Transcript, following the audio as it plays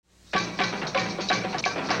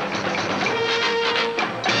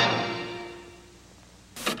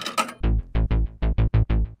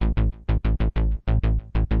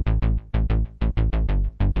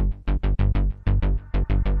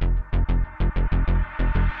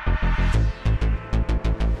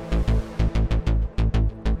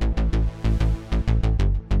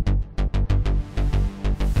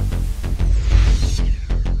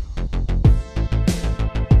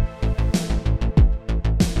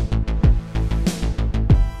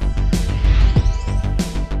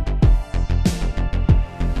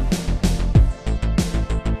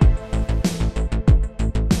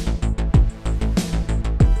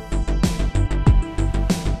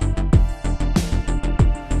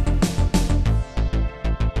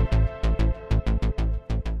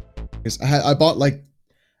Because I bought like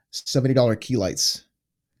 $70 key lights,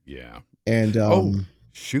 Yeah. and Oh,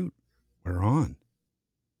 shoot. We're on.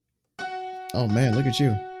 oh man, look at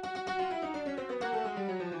you.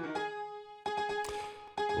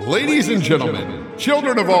 Ladies and gentlemen,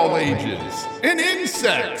 children of all ages, and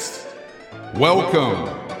insects, welcome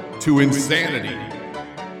to Insanity.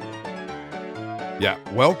 Yeah,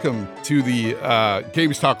 welcome to the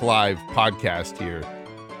Games Talk Live podcast here.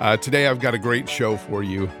 Today I've got a great show for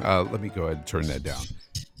you. Let me go ahead and turn that down.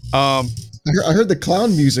 I heard the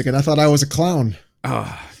clown music, and I thought I was a clown.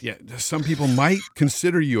 Yeah, some people might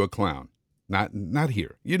consider you a clown. Not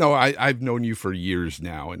here. You know, I've known you for years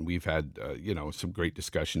now, and we've had, some great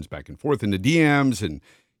discussions back and forth in the DMs, and,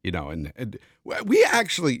 and we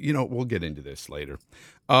actually, we'll get into this later.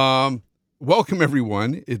 Welcome,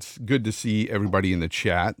 everyone. It's good to see everybody in the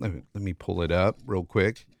chat. Let me pull it up real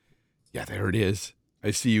quick. Yeah, there it is. I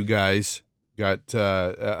see you guys. Got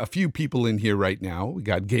a few people in here right now. We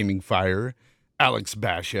got Gaming Fire, Alex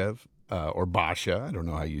Bashev. Or Basha, I don't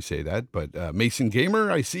know how you say that, but Mason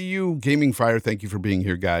Gamer, I see you. Gaming Fire, thank you for being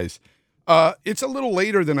here, guys. It's a little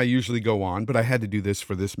later than I usually go on, but I had to do this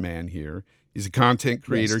for this man here. He's a content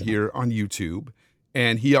creator here on YouTube,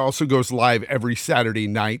 and he also goes live every Saturday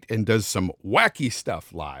night and does some wacky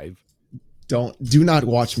stuff live. Do not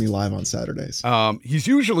watch me live on Saturdays. He's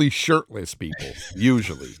usually shirtless, people,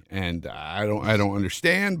 usually, and I don't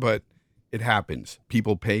understand, but it happens.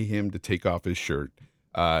 People pay him to take off his shirt.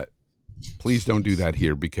 Please don't do that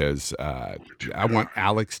here because I want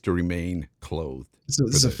Alex to remain clothed. So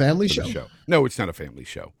this is a family show? No, it's not a family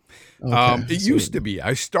show. Okay, it used to be.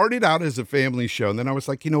 I started out as a family show, and then I was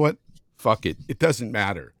like, you know what? Fuck it. It doesn't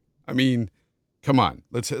matter. I mean, come on.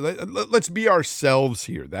 Let's be ourselves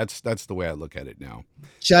here. That's the way I look at it now.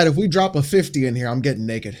 Chad, if we drop a 50 in here, I'm getting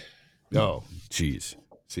naked. Oh, geez.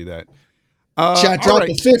 See that? Chat, drop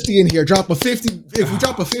a 50 in here. Drop a 50. If we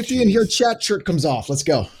drop a 50 in here, chat shirt comes off. Let's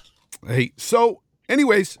go. Hey, so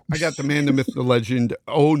anyways, I got the man, the myth, the legend.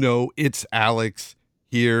 Oh no, it's Alex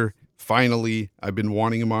here. Finally, I've been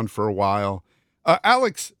wanting him on for a while.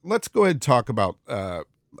 Alex, let's go ahead and talk about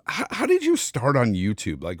how did you start on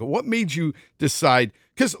YouTube? Like, what made you decide?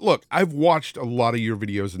 Because look, I've watched a lot of your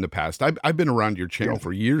videos in the past. I've been around your channel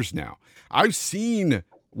for years now. I've seen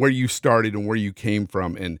where you started and where you came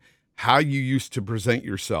from and how you used to present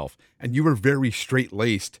yourself. And you were very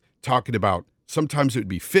straight-laced talking about sometimes it would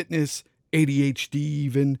be fitness, ADHD,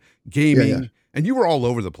 even gaming, and you were all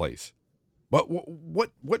over the place. But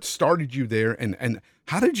what started you there, and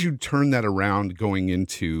how did you turn that around going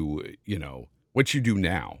into what you do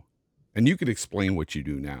now? And you could explain what you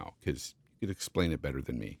do now because you could explain it better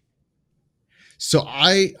than me. So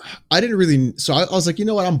I didn't really. So I was like, you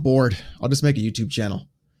know what? I'm bored. I'll just make a YouTube channel,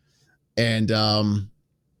 and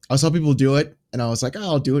I saw people do it. And I was like, oh,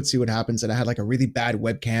 I'll do it, see what happens. And I had like a really bad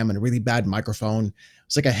webcam and a really bad microphone.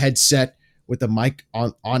 It's like a headset with the mic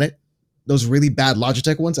on it. Those really bad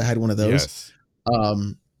Logitech ones. I had one of those. Yes.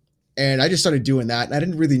 And I just started doing that. And I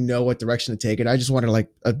didn't really know what direction to take it. I just wanted to like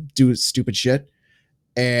do stupid shit.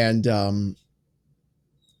 And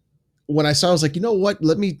when I saw, I was like, you know what?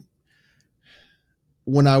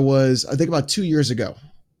 When I think about 2 years ago,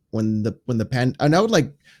 when the pen, and I would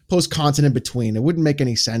like post content in between. It wouldn't make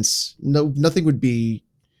any sense. Nothing would be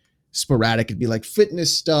sporadic. It'd be like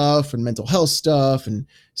fitness stuff and mental health stuff and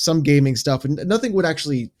some gaming stuff, and nothing would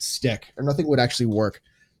actually stick or nothing would actually work.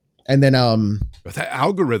 And then but that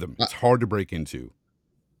algorithm, it's hard to break into.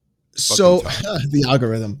 So the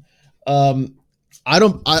algorithm. I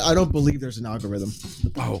don't believe there's an algorithm.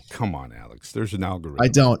 Oh, come on, Alex. There's an algorithm. I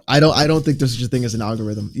don't think there's such a thing as an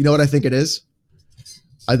algorithm. You know what I think it is?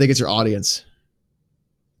 I think it's your audience.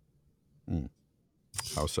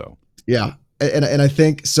 How so? Yeah. And I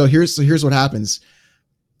think, so here's what happens.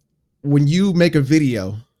 When you make a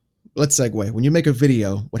video, let's segue. When you make a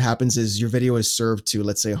video, what happens is your video is served to,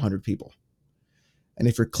 let's say 100 people. And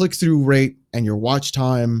if your click-through rate and your watch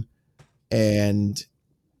time and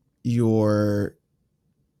I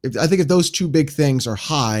think if those two big things are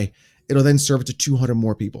high, it'll then serve it to 200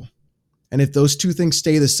 more people. And if those two things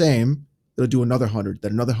stay the same, it'll do another 100,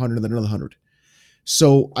 then another 100, and then another 100.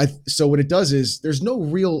 So what it does is I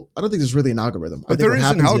don't think there's really an algorithm. But there is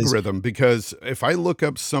an algorithm because if I look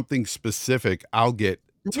up something specific, I'll get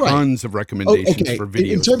tons of recommendations for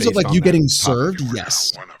videos. In terms of like you getting served,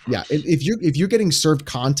 yes. Yeah. If you're getting served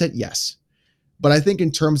content, yes. But I think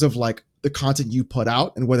in terms of like the content you put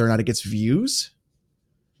out and whether or not it gets views,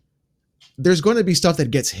 there's going to be stuff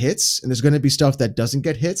that gets hits and there's going to be stuff that doesn't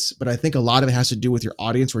get hits. But I think a lot of it has to do with your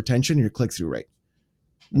audience retention and your click-through rate.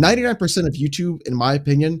 99% of YouTube, in my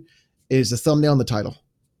opinion, is the thumbnail and the title.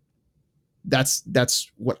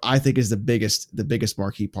 That's what I think is the biggest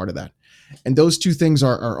marquee part of that. And those two things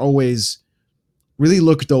are always really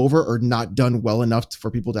looked over or not done well enough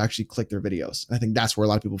for people to actually click their videos. And I think that's where a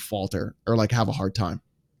lot of people falter or like have a hard time.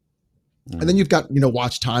 And then you've got,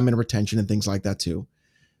 watch time and retention and things like that too.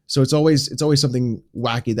 So it's always something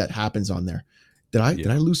wacky that happens on there. Did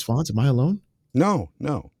I lose Fonz? Am I alone? No.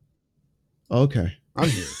 Okay. I'm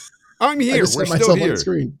here. I'm here. We're still here. On the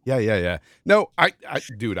screen. Yeah. No,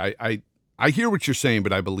 dude, I hear what you're saying,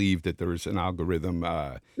 but I believe that there's an algorithm.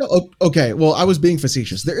 No, okay. Well, I was being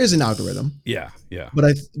facetious. There is an algorithm. Yeah.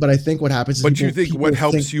 But I think what happens is. But you think what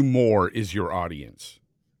helps you more is your audience.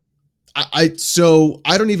 So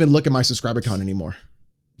I don't even look at my subscriber count anymore.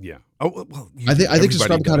 Yeah. Oh well. I think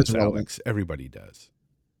subscriber count is irrelevant. Alex. Everybody does.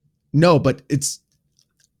 No, but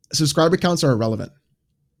subscriber counts are irrelevant.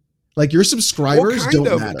 Like your subscribers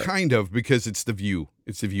don't matter. Kind of, because it's the view.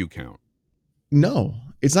 It's the view count. No,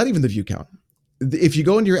 it's not even the view count. If you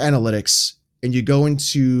go into your analytics and you go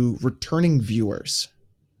into returning viewers,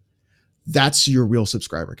 that's your real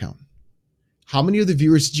subscriber count. How many of the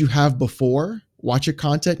viewers did you have before watch your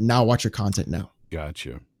content? Now watch your content now.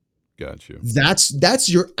 Gotcha. That's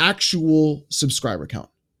your actual subscriber count.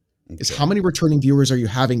 Okay. Is how many returning viewers are you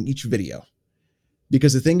having each video?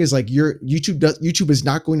 Because the thing is, like, YouTube is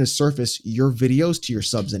not going to surface your videos to your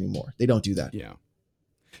subs anymore. They don't do that. Yeah.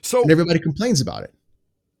 So and everybody complains about it.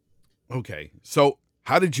 Okay. So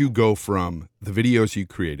how did you go from the videos you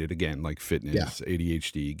created, again, like fitness,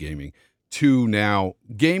 ADHD, gaming, to now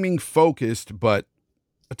gaming focused, but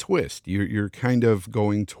a twist? You're kind of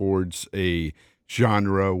going towards a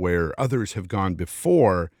genre where others have gone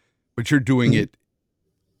before, but you're doing it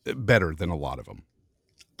better than a lot of them.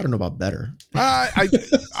 I don't know about better.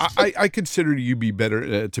 I consider you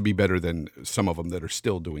to be better than some of them that are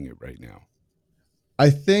still doing it right now. I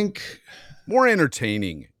think more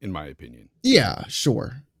entertaining, in my opinion. Yeah,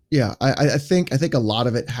 sure. Yeah, I think a lot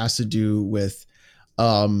of it has to do with,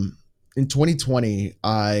 in 2020,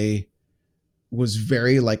 I was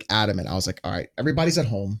very like adamant. I was like, all right, everybody's at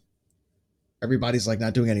home. Everybody's like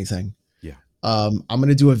not doing anything. Yeah. I'm going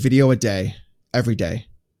to do a video a day, every day.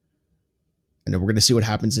 And then we're going to see what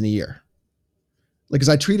happens in a year. Like, cause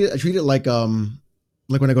I treat it like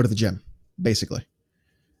when I go to the gym, basically.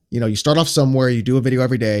 You start off somewhere, you do a video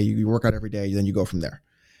every day, you work out every day, then you go from there.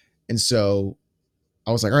 And so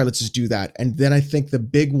I was like, all right, let's just do that. And then I think the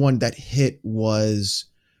big one that hit was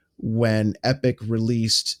when Epic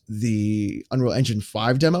released the Unreal Engine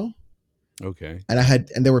 5 demo. Okay.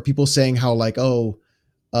 And there were people saying how like, the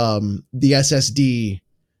SSD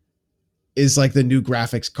is like the new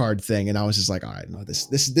graphics card thing. And I was just like, all right, no, this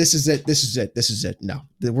is it. No,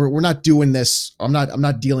 we're not doing this. I'm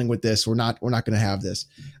not dealing with this. We're not going to have this.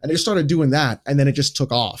 And I just started doing that. And then it just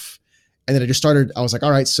took off. And then I was like,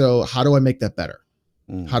 all right, so how do I make that better?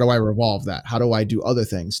 How do I revolve that? How do I do other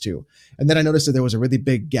things too? And then I noticed that there was a really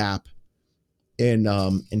big gap in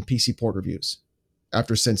PC port reviews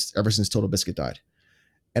ever since Total Biscuit died.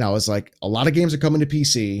 And I was like, a lot of games are coming to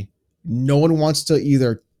PC. No one wants to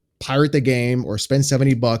either pirate the game or spend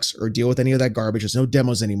 $70 or deal with any of that garbage. There's no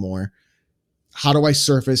demos anymore. How do I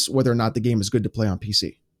surface whether or not the game is good to play on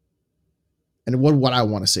PC? And what I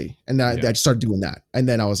want to see. And then I just started doing that. And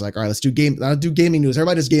then I was like, all right, I'll do gaming news.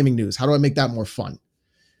 Everybody does gaming news. How do I make that more fun?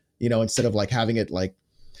 Instead of like having it like,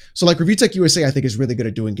 so like Review Tech USA, I think is really good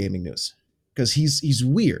at doing gaming news because he's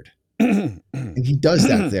weird. And he does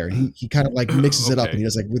that there. He kind of like mixes it up and he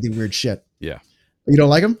does like really weird shit. Yeah. You don't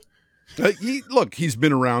like him? He's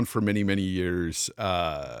been around for many, many years.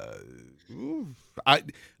 It's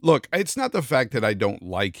not the fact that I don't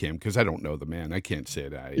like him because I don't know the man. I can't say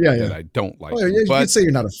that I don't like him. You can say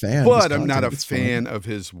you're not a fan. But I'm not a fan of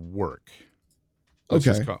his work. Let's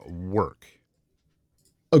just call it work.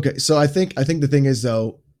 Okay, so I think the thing is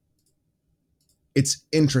though, it's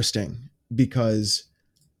interesting because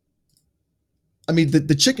I mean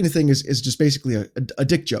the chicken thing is just basically a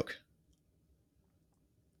dick joke.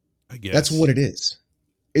 I guess that's what it is.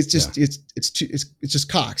 It's just it's just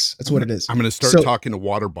cocks. That's what it is. I'm going to start talking to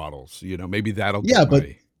water bottles. Maybe that'll get but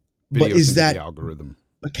is that the algorithm?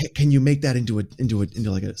 Can you make that into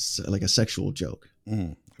like a sexual joke?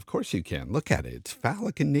 Of course you can. Look at it. It's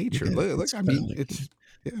phallic in nature. Look, I mean, it's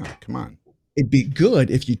come on. It'd be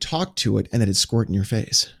good if you talked to it and it'd squirt in your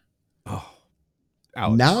face. Oh,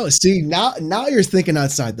 Alex. Now you're thinking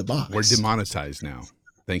outside the box. We're demonetized now.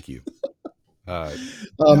 Thank you. Now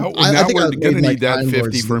we're going to need that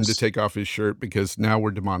 50 for him to take off his shirt because now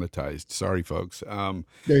we're demonetized. Sorry, folks.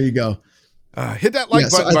 There you go. Hit that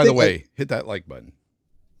like button, by the way. Hit that like button.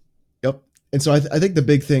 Yep. And so I think the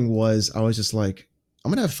big thing was I was just like,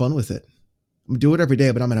 I'm going to have fun with it. I'm going to do it every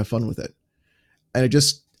day, but I'm going to have fun with it. and I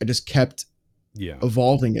just kept Yeah.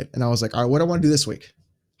 evolving it. And I was like, all right, what do I want to do this week?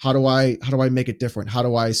 How do I make it different? How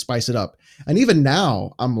do I spice it up? And even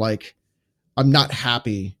now, I'm like, I'm not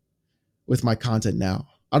happy with my content now.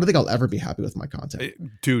 I don't think I'll ever be happy with my content.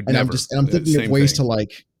 Dude, And never. I'm thinking of ways to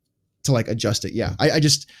like adjust it. Yeah.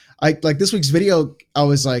 I like this week's video. I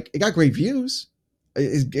was like, it got great views.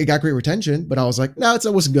 It got great retention, but I was like, no, it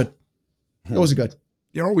wasn't good. It wasn't good.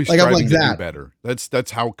 You're always Like, I'm striving like to that. do better.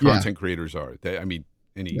 That's how content creators are. I mean,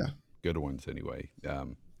 any good ones anyway.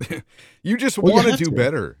 You just want to do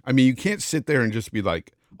better. I mean, you can't sit there and just be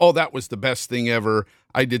like, oh, that was the best thing ever.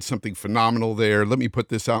 I did something phenomenal there. Let me put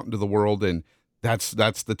this out into the world. And that's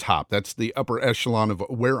the top. That's the upper echelon of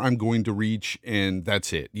where I'm going to reach. And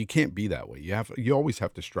that's it. You can't be that way. You always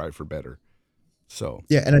have to strive for better. So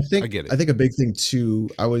yeah. And I get it. I think a big thing too,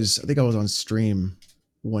 I think I was on stream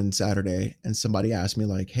one Saturday and somebody asked me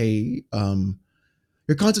like, hey,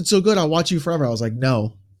 your content's so good, I'll watch you forever. I was like,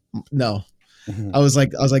 no. I was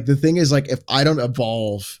like, the thing is, like, if I don't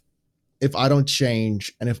evolve, if I don't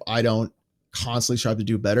change, and if I don't constantly strive to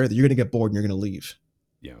do better, then you're going to get bored and you're going to leave.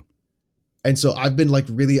 Yeah. And so I've been like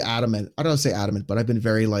really adamant. I don't say adamant, but I've been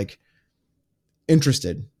very like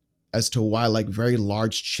interested as to why like very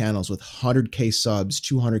large channels with 100K subs,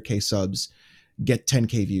 200K subs get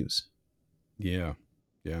 10K views. Yeah.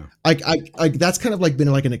 Yeah. Like that's kind of like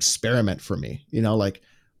been like an experiment for me, you know, like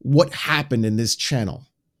what happened in this channel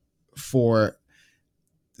for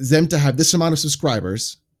them to have this amount of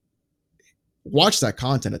subscribers, watch that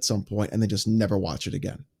content at some point, and then just never watch it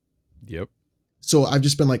again. Yep. So I've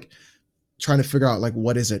just been like trying to figure out like,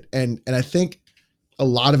 what is it? And I think a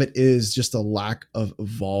lot of it is just a lack of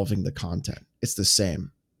evolving the content. It's the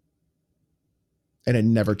same. And it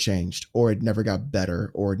never changed, or it never got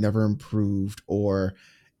better, or it never improved, or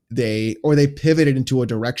they pivoted into a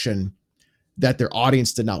direction that their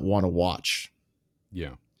audience did not want to watch.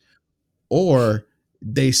 Yeah. Or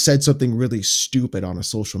they said something really stupid on a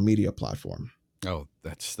social media platform. Oh,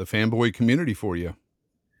 that's the fanboy community for you.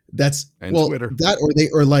 And Twitter. That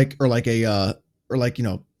or like, you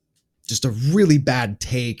know, just a really bad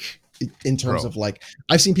take in terms of like,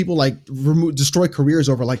 I've seen people like destroy careers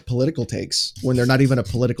over like political takes when they're not even a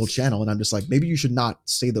political channel. And I'm just like, maybe you should not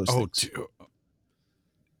say those things.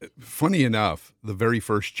 Funny enough, the very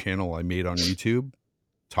first channel I made on YouTube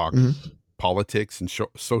talked politics and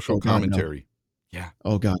social commentary. No. Yeah.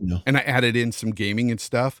 Oh God, no. And I added in some gaming and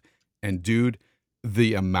stuff. And dude,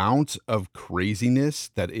 the amount of craziness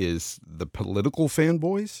that is the political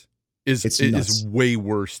fanboys is way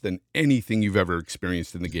worse than anything you've ever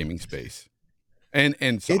experienced in the gaming space. And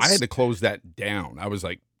so I had to close that down. I was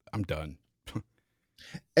like, I'm done.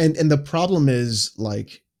 and the problem is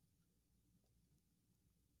like,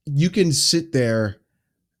 you can sit there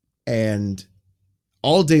and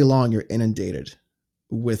all day long you're inundated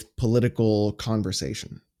with political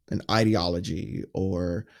conversation and ideology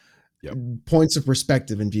or points of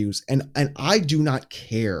perspective and views. And I do not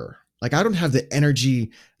care. Like, I don't have the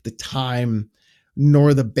energy, the time,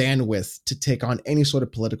 nor the bandwidth to take on any sort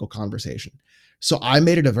of political conversation. So I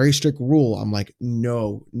made it a very strict rule. I'm like,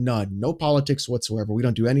 no politics whatsoever. We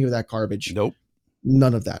don't do any of that garbage. Nope.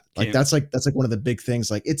 None of that. Like, that's like one of the big things.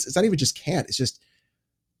 Like, it's not even just can't. It's just,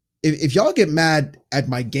 if y'all get mad at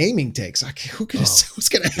my gaming takes, like, who's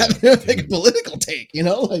gonna have like a political take, you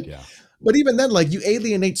know? Like, but even then, like, you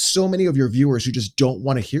alienate so many of your viewers who just don't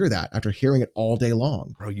want to hear that after hearing it all day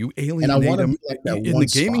long. Bro, you alienate them in the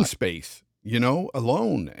gaming space, you know,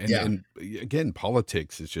 alone. And again,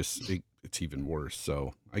 politics is just, it's even worse.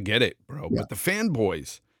 So I get it, bro. But the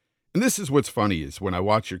fanboys, and this is what's funny, is when I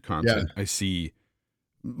watch your content, I see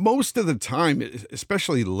most of the time,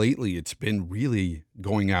 especially lately, it's been really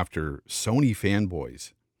going after Sony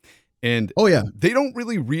fanboys. And they don't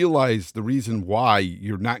really realize the reason why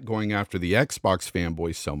you're not going after the Xbox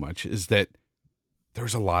fanboys so much is that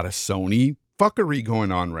there's a lot of Sony fuckery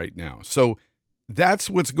going on right now. So that's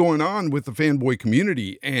what's going on with the fanboy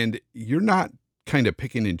community. And you're not kind of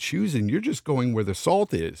picking and choosing. You're just going where the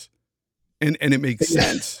salt is. And it makes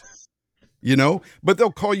sense, you know, but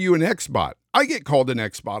they'll call you an Xbot. I get called an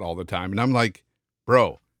Xbot all the time. And I'm like,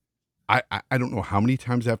 bro, I don't know how many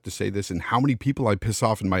times I have to say this and how many people I piss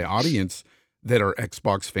off in my audience that are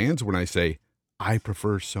Xbox fans when I say I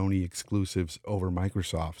prefer Sony exclusives over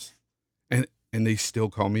Microsoft's, and they still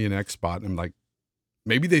call me an Xbot. And I'm like,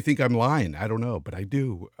 maybe they think I'm lying. I don't know, but I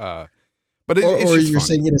do. But it's or just you're funny.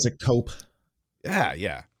 Saying it as a cope.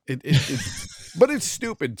 Yeah. But it's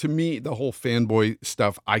stupid to me. The whole fanboy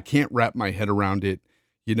stuff. I can't wrap my head around it.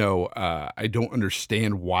 You know, I don't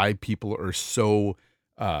understand why people are so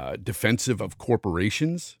defensive of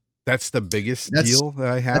corporations. That's the biggest That's deal that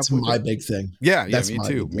I have. that's with my it. big thing. Yeah, That's me my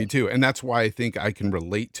too. big Me thing. too. And that's why I think I can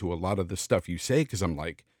relate to a lot of the stuff you say, because I'm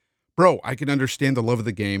like, bro, I can understand the love of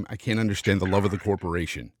the game. I can't understand the love of the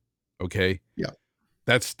corporation. Okay? Yeah.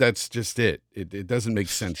 That's just it. It doesn't make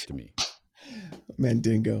sense to me.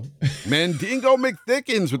 Mandingo. Mandingo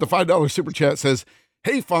McThickens with the $5 super chat says,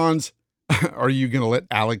 "Hey Fonz, are you gonna let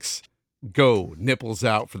Alex go nipples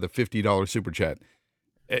out for the $50 super chat?"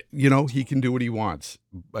 You know, he can do what he wants,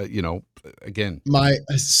 but you know, again,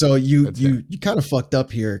 So you That's it. you kind of fucked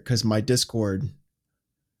up here because my Discord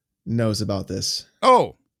knows about this.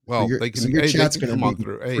 oh well, your- they can. so your Hey, they chat's can gonna come on be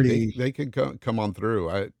through. Hey, pretty- they can come on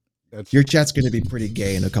through. That's Your chat's going to be pretty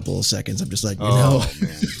gay in a couple of seconds. I'm just like, oh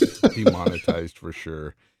man, demonetized for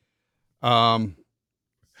sure. Damn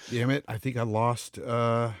it, I think I lost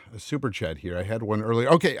a super chat here. I had one earlier.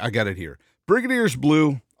 Okay, I got it here. Brigadier's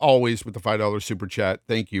Blue, always with the $5 super chat.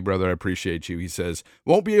 Thank you, brother. I appreciate you. He says,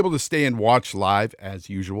 won't be able to stay and watch live as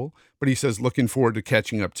usual, but he says, looking forward to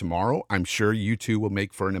catching up tomorrow. I'm sure you two will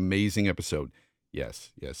make for an amazing episode.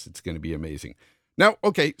 Yes, it's going to be amazing. Now,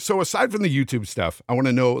 okay, so aside from the YouTube stuff, I want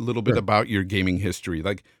to know a little bit Sure. about your gaming history.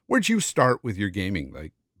 Like, where'd you start with your gaming?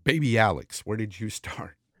 Like, baby Alex, where did you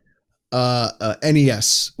start?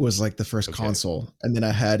 NES was like the first Okay. console, and then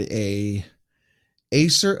I had a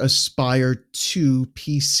Acer Aspire 2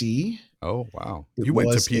 PC. Oh, wow. It You went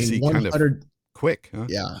to was a PC kind of 100 quick, huh?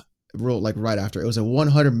 Yeah, like right after. It was a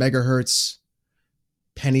 100 megahertz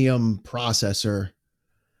Pentium processor,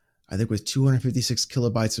 I think with 256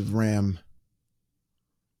 kilobytes of RAM.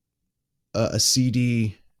 A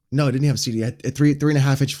CD. No, it didn't have a CD. It had a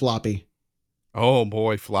 3.5 inch floppy. Oh,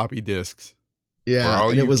 boy, floppy disks. Yeah, For all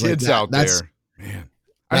and you it was kids like out that's, there. Man,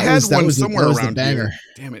 I that had was- that one was the- somewhere that was the around banger. here.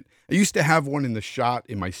 Damn it. I used to have one in the shot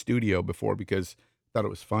in my studio before because I thought it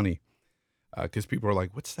was funny. Because people were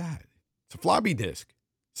like, what's that? It's a floppy disk.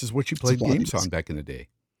 This is what you a played floppy games disk. on back in the day.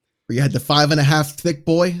 You had the 5.5 thick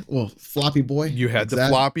boy, well, floppy boy. You had the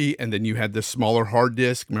floppy, and then you had the smaller hard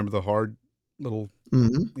disk. Remember the hard little, hmm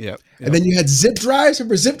yep. And then you had zip drives.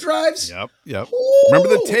 Remember zip drives? Yep. Ooh, Remember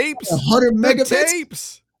the tapes? 100 The megabits.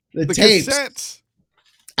 tapes. The The tapes. cassettes.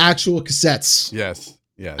 Actual cassettes. Yes.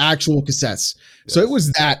 Actual cassettes. So Yes. it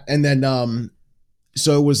was that, and then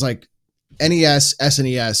so it was like NES,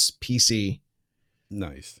 SNES, PC,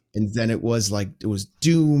 Nice. and then it was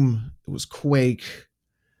Doom, it was Quake,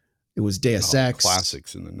 it was Deus Oh, Ex,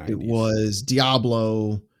 classics in the 90s. it was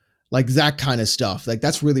Diablo, like that kind of stuff. Like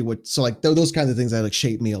that's really what. So like those kinds of things that like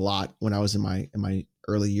shaped me a lot when I was in my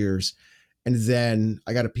early years, and then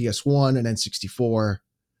I got a PS1 and then 64,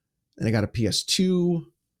 and I got a PS2,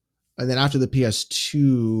 and then after the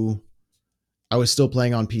PS2. I was still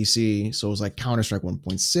playing on PC, so it was like Counter-Strike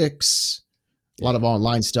 1.6, a lot of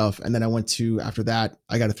online stuff. And then I went to, after that,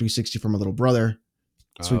 I got a 360 from my little brother.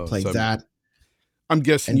 So we played so that. I'm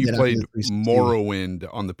guessing And you then after played the 360 Morrowind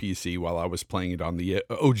on the PC while I was playing it on the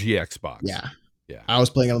OG Xbox. Yeah. Yeah. I was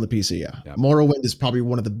playing it on the PC, yeah. Yeah. Morrowind is probably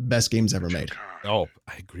one of the best games ever made. Oh,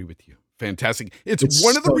 I agree with you. Fantastic. It's It's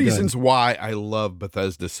one of the so good. reasons why I love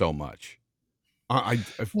Bethesda so much. I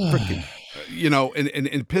freaking, you know, and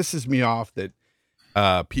it pisses me off that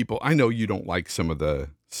people, I know you don't like some of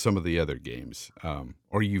the other games,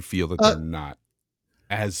 or you feel that they're not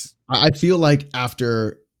as. I feel like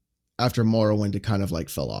after Morrowind, it kind of like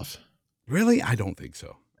fell off. Really? I don't think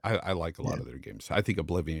so. I like a lot of their games. I think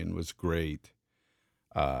Oblivion was great.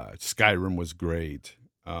 Skyrim was great.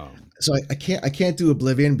 So I can't do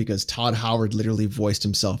Oblivion because Todd Howard literally voiced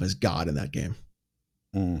himself as God in that game.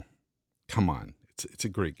 Come on. It's a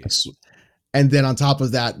great game. And then on top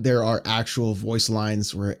of that, there are actual voice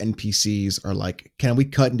lines where NPCs are like, "Can we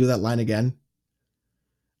cut and do that line again?"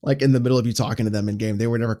 Like in the middle of you talking to them in game, they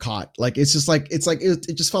were never caught. Like it just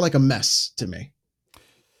felt like a mess to me.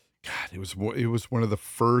 God, it was one of the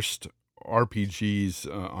first RPGs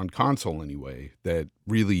on console anyway that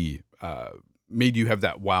really made you have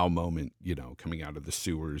that wow moment, you know, coming out of the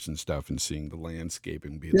sewers and stuff and seeing the landscape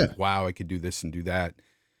and being like, wow, I could do this and do that.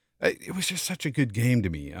 It was just such a good game to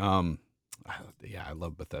me. Yeah, I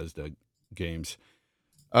love Bethesda games.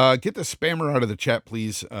 Get the spammer out of the chat,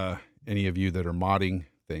 please. Any of you that are modding,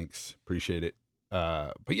 thanks. Appreciate it.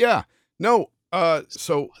 But yeah, no.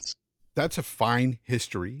 So that's a fine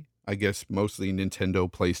history. I guess mostly Nintendo,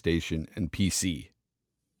 PlayStation, and PC.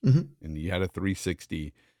 Mm-hmm. And you had a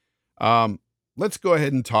 360. Let's go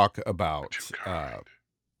ahead and talk about.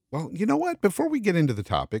 Well, you know what? Before we get into the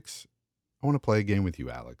topics, I want to play a game with you,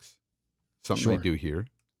 Alex. Something I do here.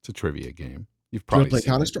 It's a trivia game. You've probably play seen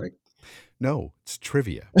Counter-Strike. No, it's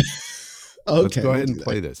trivia. Okay, Let's go ahead we'll and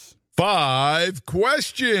play this. 5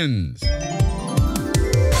 questions.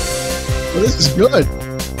 Well, this is good.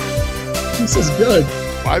 This is good.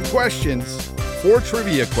 5 questions, 4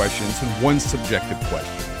 trivia questions, and 1 subjective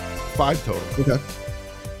question. 5 total. Okay.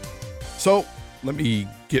 So let me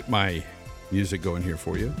get my music going here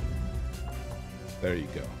for you. There you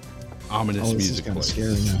go. Ominous This music is kind of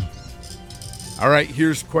plays. scary now. All right,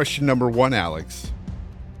 here's question number 1, Alex.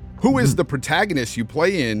 Who is the protagonist you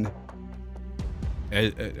play in?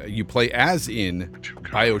 You play as in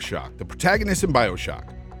BioShock. The protagonist in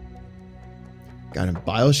BioShock. Got him.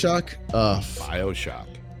 BioShock? BioShock.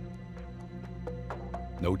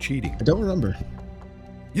 No cheating. I don't remember.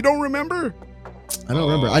 You don't remember? I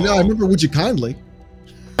don't remember. I remember Would You Kindly?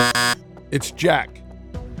 It's Jack.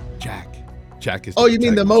 Jack is. Oh, you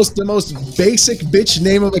mean the most basic bitch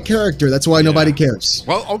name of a character. That's why nobody cares.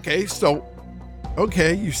 Well,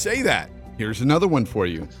 okay, you say that. Here's another one for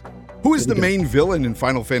you. Who is the main villain in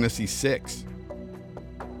Final Fantasy VI?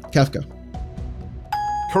 Kefka.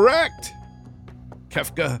 Correct.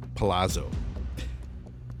 Kefka Palazzo.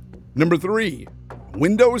 Number 3.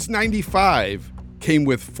 Windows 95 came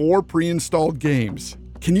with 4 pre-installed games.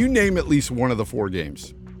 Can you name at least one of the 4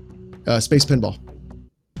 games? Space Pinball.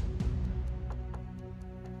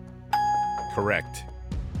 Correct.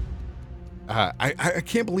 I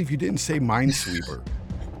can't believe you didn't say Minesweeper.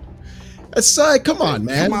 That's come on,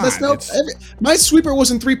 man. Come on, That's not. Minesweeper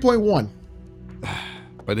was in 3.1.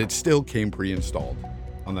 But it still came pre-installed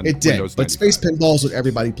on the It did, Windows 95. but Space Pinball is what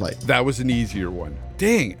everybody played. That was an easier one.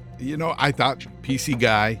 Dang. I thought PC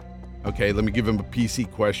guy. Okay, let me give him a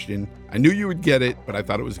PC question. I knew you would get it, but I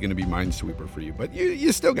thought it was going to be Minesweeper for you. But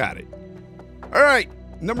you still got it. All right,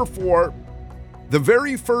 number 4. The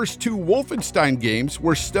very first 2 Wolfenstein games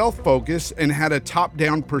were stealth-focused and had a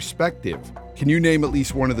top-down perspective. Can you name at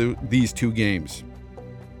least one of these 2 games?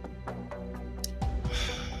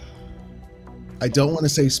 I don't want to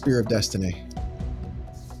say Spear of Destiny.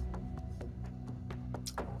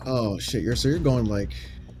 Oh shit! You're going like.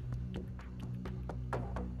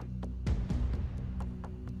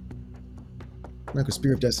 No, because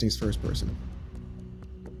Spear of Destiny is first person.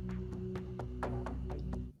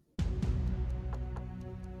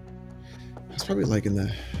 That's probably like in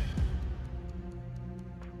the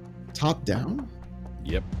top down.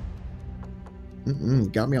 Yep.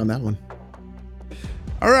 Got me on that one.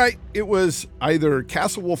 All right, it was either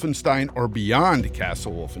Castle Wolfenstein or Beyond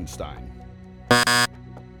Castle Wolfenstein.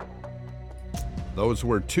 Those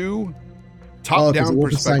were 2 top-down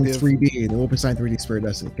perspective. Wolfenstein 3D, the Wolfenstein 3D Spirit of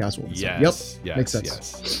Destiny, Castle Wolfenstein. Yes, yep, makes sense.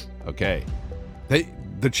 Yes. Okay.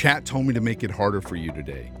 The chat told me to make it harder for you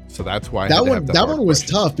today, so that's why that one was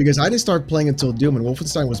tough because I didn't start playing until Doom, and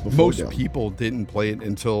Wolfenstein was before most Doom. people didn't play it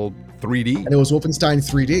until 3D, and it was Wolfenstein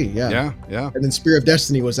 3D. Yeah. And then Spear of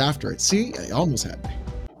Destiny was after it. See, I almost had me.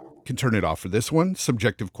 Can turn it off for this one.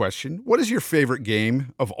 Subjective question: what is your favorite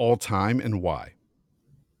game of all time and why?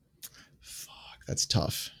 Fuck, that's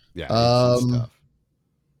tough. Yeah, it's tough.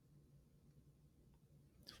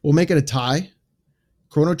 We'll make it a tie.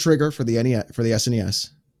 Chrono Trigger for the SNES.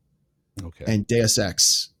 Okay. And Deus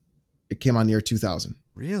Ex. It came on the year 2000.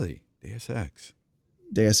 Really? Deus Ex.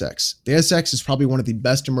 Deus Ex. Deus Ex is probably one of the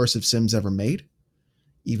best immersive sims ever made,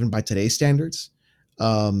 even by today's standards.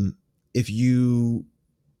 If you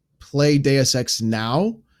play Deus Ex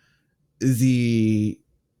now, the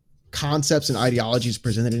concepts and ideologies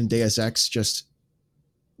presented in Deus Ex just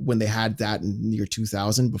when they had that in the year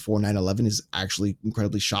 2000 before 9/11 is actually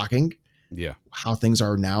incredibly shocking. Yeah. How things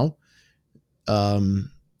are now.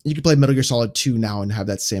 You could play Metal Gear Solid 2 now and have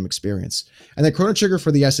that same experience. And then Chrono Trigger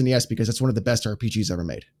for the SNES because it's one of the best RPGs ever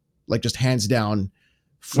made. Like just hands down,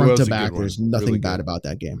 front to back, there's nothing really bad about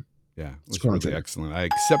that game. Yeah, it's really excellent. I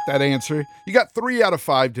accept that answer. You got 3 out of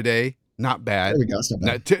 5 today. Not bad. There we go. It's not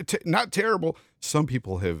bad. Not terrible. Some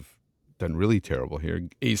people have done really terrible here.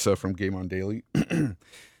 Asa from Game On Daily.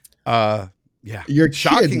 Yeah, you're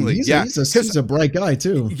shockingly. He's a bright guy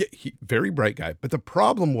too. Very bright guy. But the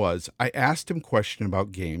problem was, I asked him a question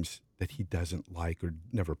about games that he doesn't like or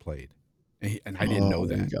never played, and I didn't know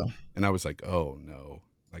that. And I was like, oh no,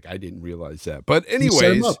 like I didn't realize that. But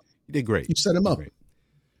anyways, you did great. You set him up.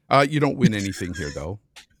 You don't win anything here, though.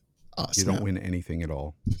 You Snap. don't win anything at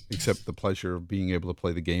all, except the pleasure of being able to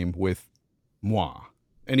play the game with moi.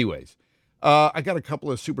 Anyways. I got a couple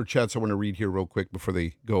of super chats I want to read here real quick before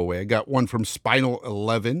they go away. I got one from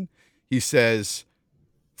Spinal11. He says,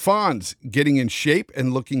 Fonz, getting in shape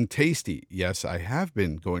and looking tasty. Yes, I have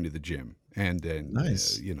been going to the gym and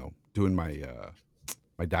nice. Doing my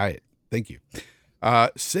my diet. Thank you.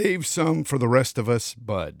 Save some for the rest of us,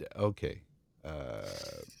 bud. Okay.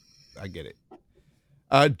 I get it.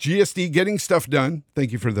 GSD getting stuff done.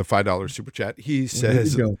 Thank you for the $5 super chat. He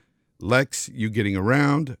says, Lex, you getting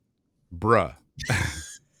around? Bruh.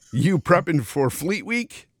 You prepping for Fleet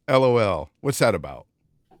Week? LOL. What's that about?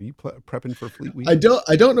 Are you prepping for Fleet Week? I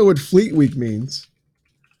don't know what Fleet Week means.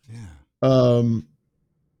 Yeah. Um.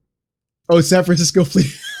 Oh, San Francisco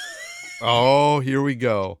Fleet. Oh, here we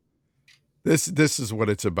go. This is what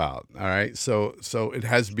it's about. All right. So it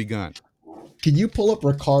has begun. Can you pull up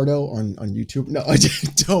Ricardo on YouTube? No, I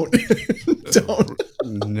just don't. Don't.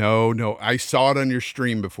 No. I saw it on your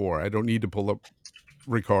stream before. I don't need to pull up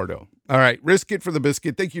Ricardo. All right. Risk it for the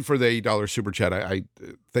biscuit. Thank you for the $8 super chat. I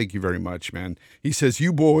thank you very much, man. He says,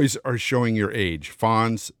 you boys are showing your age.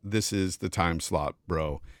 Fonz, this is the time slot,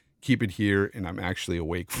 bro. Keep it here, and I'm actually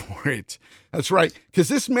awake for it. That's right, because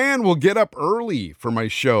this man will get up early for my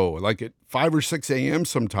show, like at 5 or 6 a.m.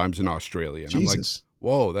 sometimes in Australia. And Jesus. I'm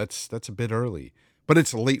like, whoa, that's a bit early. But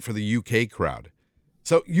it's late for the UK crowd.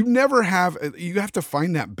 So you have to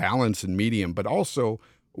find that balance and medium, but also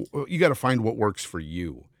you got to find what works for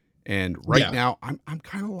you. And right now, I'm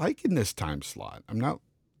kind of liking this time slot. I'm not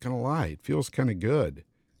going to lie. It feels kind of good.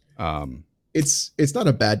 It's not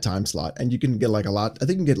a bad time slot, and you can get like a lot. I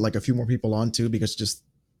think you can get like a few more people on too, because just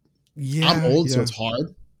I'm old, so it's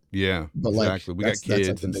hard. Yeah, but exactly. Like, we got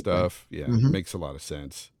kids and stuff. Thing. Yeah, mm-hmm. Makes a lot of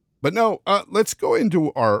sense. But no, let's go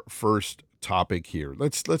into our first topic here.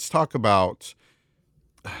 Let's talk about.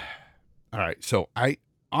 All right, so I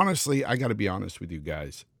got to be honest with you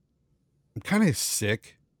guys. I'm kind of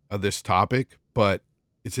sick of this topic, but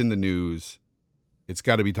it's in the news. It's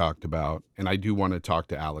got to be talked about, and I do want to talk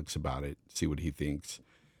to Alex about it, see what he thinks.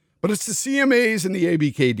 But it's the CMAs and the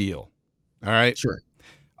ABK deal. All right? Sure.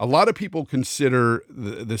 A lot of people consider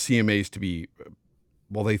the CMAs to be,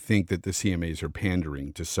 well, they think that the CMAs are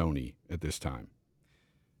pandering to Sony at this time.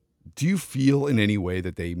 Do you feel in any way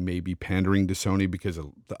that they may be pandering to Sony? Because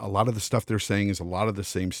a lot of the stuff they're saying is a lot of the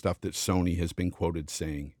same stuff that Sony has been quoted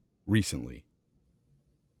saying recently.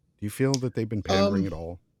 Do you feel that they've been pandering at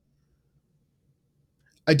all?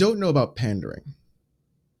 I don't know about pandering.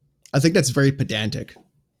 I think that's very pedantic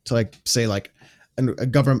to like say like a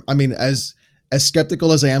government. I mean, as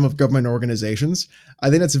skeptical as I am of government organizations,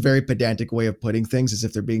 I think that's a very pedantic way of putting things, as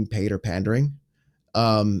if they're being paid or pandering.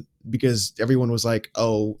 Because everyone was like,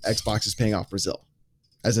 oh, Xbox is paying off Brazil,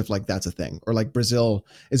 as if like that's a thing, or like Brazil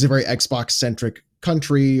is a very Xbox centric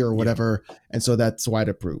country or whatever. Yeah. And so that's why it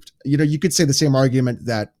approved. You know, you could say the same argument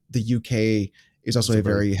that the UK is also a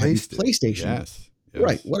very heavy PlayStation. Yes.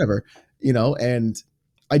 Right. Whatever, you know, and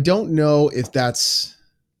I don't know if that's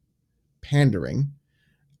pandering.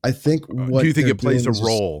 I think do you think it plays a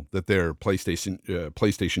role that they're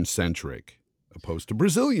PlayStation centric opposed to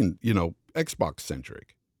Brazilian, Xbox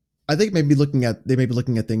centric? I think they may be looking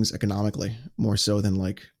at things economically more so than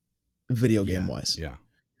like video game wise. Yeah.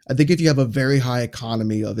 I think if you have a very high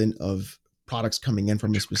economy of products coming in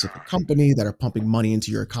from a specific company that are pumping money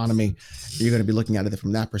into your economy, you're going to be looking at it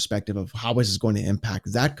from that perspective of how is this going to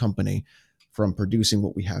impact that company from producing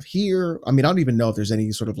what we have here. I mean, I don't even know if there's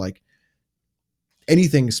any sort of like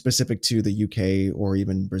anything specific to the UK or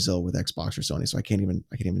even Brazil with Xbox or Sony. So I can't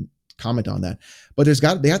even comment on that, but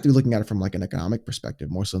they have to be looking at it from like an economic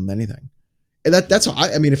perspective more so than anything. And that's how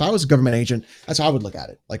I mean, if I was a government agent, that's how I would look at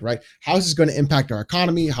it. Like, right, how is this going to impact our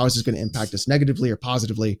economy? How is this going to impact us negatively or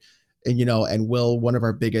positively? And, and will one of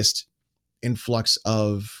our biggest influx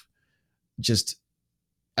of just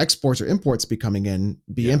exports or imports be coming in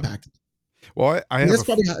be impacted? Well, that's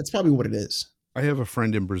probably what it is. I have a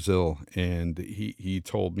friend in Brazil, and he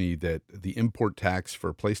told me that the import tax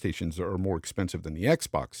for PlayStations are more expensive than the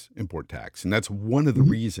Xbox import tax. And that's one of the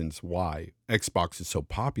reasons why Xbox is so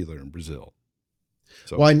popular in Brazil.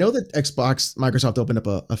 So, well, I know that Microsoft opened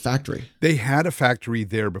up a factory. They had a factory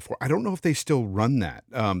there before. I don't know if they still run that.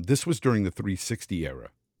 This was during the 360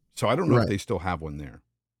 era. So I don't know if they still have one there.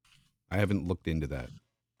 I haven't looked into that.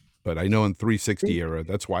 But I know in 360 era,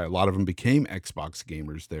 that's why a lot of them became Xbox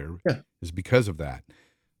gamers there, is because of that.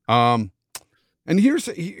 And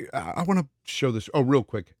I want to show this. Oh, real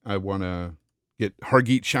quick. I want to get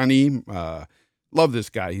Hargeet Shani. Love this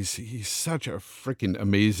guy. He's such a freaking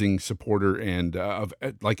amazing supporter and of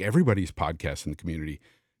like everybody's podcast in the community.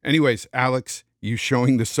 Anyways, Alex, you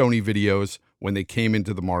showing the Sony videos when they came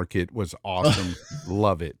into the market was awesome.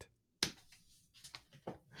 Love it.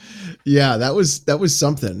 Yeah, that was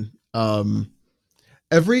something.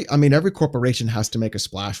 Every corporation has to make a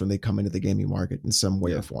splash when they come into the gaming market in some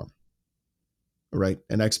way or form. Right.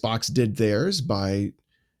 And Xbox did theirs by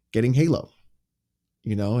getting Halo,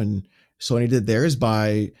 and Sony did theirs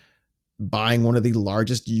by buying one of the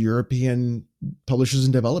largest European publishers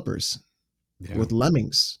and developers with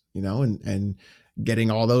Lemmings, and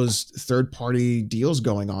getting all those third-party deals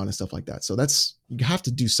going on and stuff like that. So you have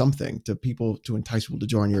to do something to entice people to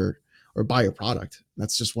join your or buy your product.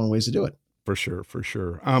 That's just one way to do it. For sure, for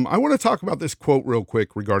sure. I want to talk about this quote real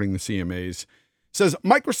quick regarding the CMAs. It says,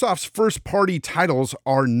 Microsoft's first-party titles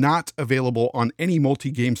are not available on any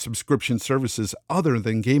multi-game subscription services other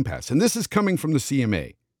than Game Pass. And this is coming from the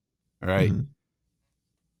CMA. All right?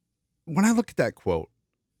 Mm-hmm. When I look at that quote,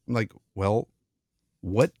 I'm like, well,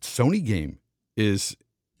 what Sony game is,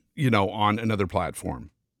 on another platform?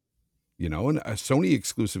 And a Sony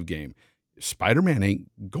exclusive game. Spider-Man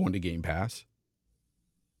ain't going to Game Pass.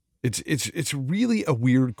 It's really a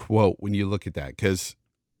weird quote when you look at that, because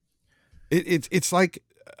it's like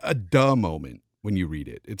a duh moment when you read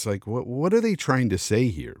it. It's like, what are they trying to say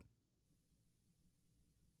here?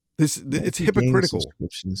 It's hypocritical.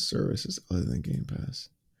 Subscription services other than Game Pass.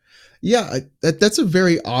 Yeah, that's a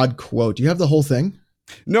very odd quote. Do you have the whole thing?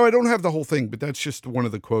 No, I don't have the whole thing, but that's just one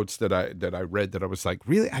of the quotes that I read that I was like,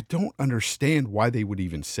 really, I don't understand why they would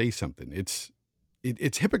even say something.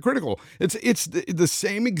 It's hypocritical. It's the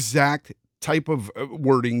same exact type of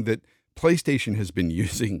wording that PlayStation has been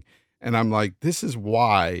using. And I'm like, this is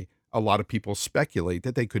why a lot of people speculate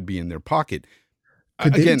that they could be in their pocket.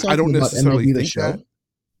 Again, I don't necessarily think that.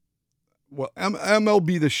 Well,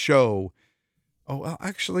 MLB The Show. Oh, well,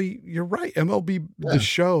 actually, you're right. MLB The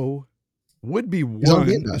Show would be one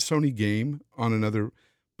a Sony game on another.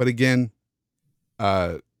 But again,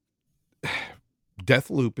 Deathloop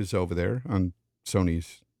is over there on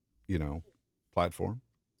Sony's, platform,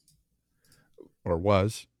 or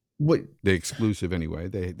was the exclusive anyway.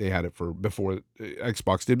 They had it for before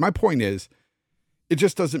Xbox did. My point is, it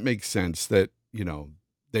just doesn't make sense that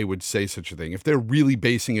they would say such a thing if they're really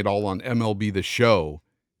basing it all on MLB The Show.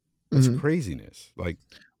 That's craziness. Like,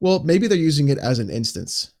 well, maybe they're using it as an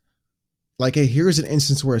instance. Like, hey, here's an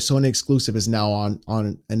instance where a Sony exclusive is now on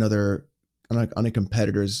a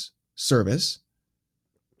competitor's service,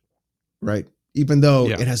 right? Even though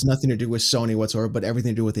it has nothing to do with Sony whatsoever, but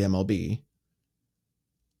everything to do with the MLB.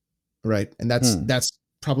 Right. And that's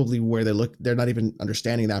probably where they're not even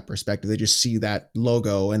understanding that perspective. They just see that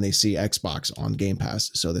logo and they see Xbox on Game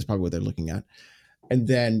Pass. So that's probably what they're looking at. And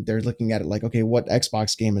then they're looking at it like, okay, what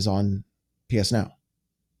Xbox game is on PS Now?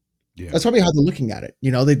 Yeah. That's probably how they're looking at it.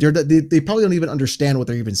 They probably don't even understand what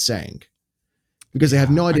they're even saying, because they have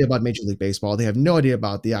no idea about Major League Baseball. They have no idea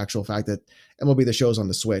about the actual fact that MLB The Show is on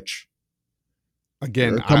the Switch.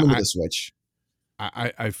 Again, coming to the Switch.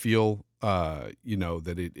 I feel, that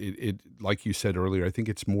it, like you said earlier, I think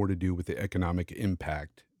it's more to do with the economic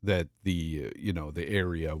impact that the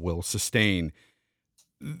area will sustain,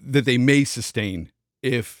 that they may sustain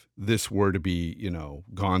if this were to be,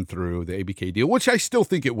 gone through the ABK deal, which I still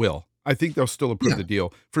think it will. I think they'll still approve the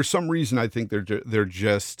deal. For some reason, I think they're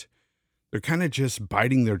kind of just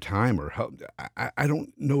biding their time, or I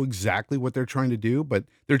don't know exactly what they're trying to do, but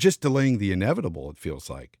they're just delaying the inevitable, it feels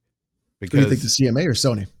like. Because do you think the CMA or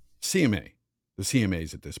Sony? CMA. The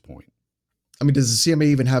CMAs at this point. I mean, does the CMA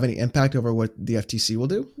even have any impact over what the FTC will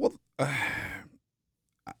do? Well,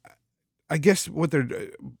 I guess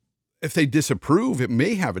if they disapprove, it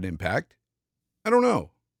may have an impact. I don't know.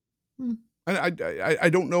 I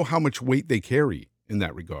don't know how much weight they carry in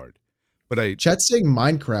that regard. But Chat's saying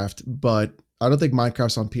Minecraft, but I don't think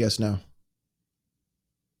Minecraft's on PS Now.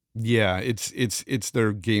 Yeah, it's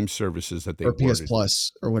their game services that they or PS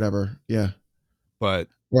Plus or whatever. Yeah, but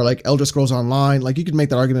or like Elder Scrolls Online. Like, you could make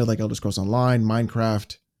that argument like Elder Scrolls Online,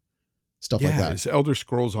 Minecraft, stuff like that. Is Elder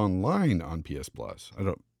Scrolls Online on PS Plus? I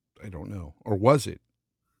don't know, or was it?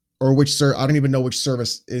 Or which I don't even know which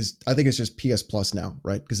service is. I think it's just PS Plus now,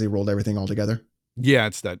 right? Because they rolled everything all together. Yeah,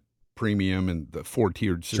 it's that premium and the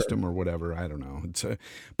 4-tiered system or whatever. I don't know.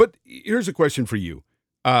 But here's a question for you.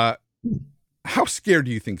 How scared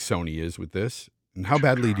do you think Sony is with this? And how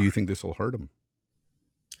badly do you think this will hurt them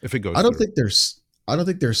if it goes I don't think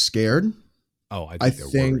they're scared. Oh, I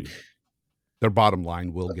think worried. Their bottom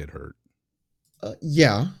line will get hurt.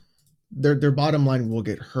 Yeah. Their bottom line will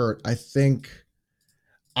get hurt. I think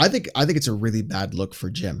it's a really bad look for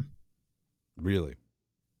Jim. Really?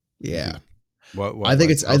 Yeah. What I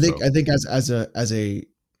think it's I think as a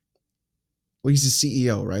well, he's the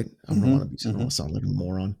CEO, right? I don't want to sound like a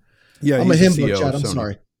moron. Yeah, I'm a himbo, Chad. I'm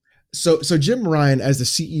sorry. So Jim Ryan, as the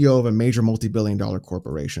CEO of a major multi-billion-dollar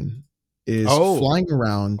corporation, is flying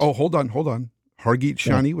around. Oh, hold on. Hargeet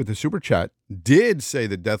Shani with the super chat did say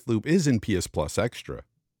that Deathloop is in PS Plus Extra.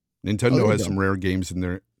 Nintendo has some rare games in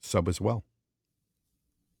their sub as well.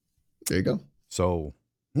 There you go. So,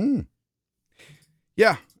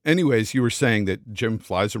 yeah. Anyways, you were saying that Jim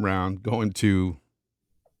flies around going to...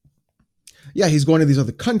 Yeah, he's going to these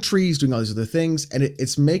other countries, doing all these other things, and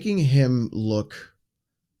it's making him look...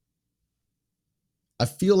 I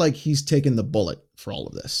feel like he's taken the bullet for all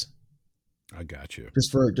of this. I got you.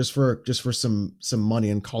 just for some money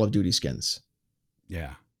in Call of Duty skins.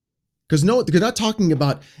 Yeah. Because no, they're not talking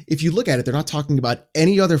about. If you look at it, they're not talking about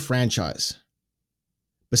any other franchise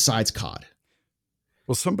besides COD.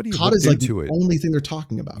 Well, somebody COD looked is like the into it. only thing they're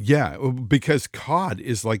talking about. Yeah, because COD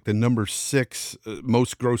is like the number 6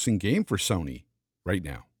 most grossing game for Sony right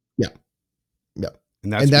now. Yeah, yeah,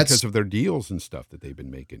 and that's because of their deals and stuff that they've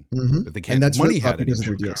been making. But they can't. And that's money not had it because of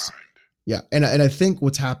their deals. Yeah, and I think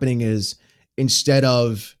what's happening is instead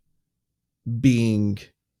of being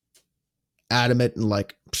adamant and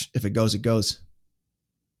like, if it goes, it goes,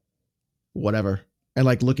 whatever, and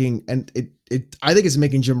like looking, and it I think it's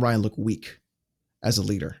making Jim Ryan look weak as a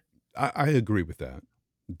leader. I agree with that.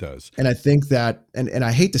 It does. And I think that, and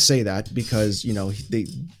I hate to say that because,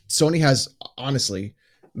 Sony has honestly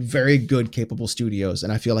very good, capable studios.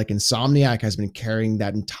 And I feel like Insomniac has been carrying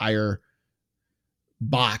that entire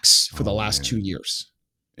box for the last 2 years.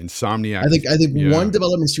 Insomniac. I think one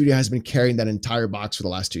development studio has been carrying that entire box for the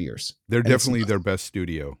last 2 years. They're definitely their best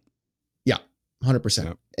studio. Yeah, 100%.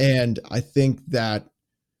 Yep. And I think that,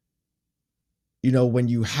 when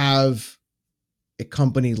you have a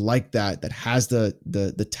company like that has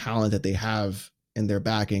the talent that they have in their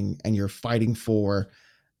backing, and you're fighting for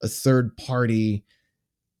a third party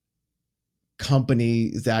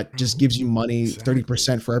company that just gives you money,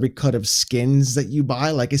 30% for every cut of skins that you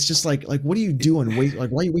buy, like it's just like what are you doing? Why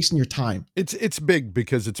are you wasting your time? It's big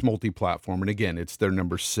because it's multi-platform, and again, it's their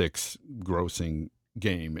number 6 grossing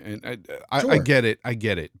game, and I get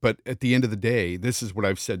it, but at the end of the day, this is what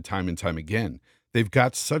I've said time and time again. They've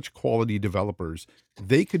got such quality developers.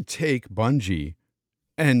 They could take Bungie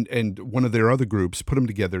and one of their other groups, put them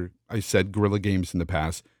together. I said Guerrilla Games in the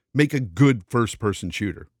past, make a good first-person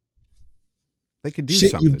shooter. They could do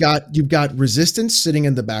something. You've got Resistance sitting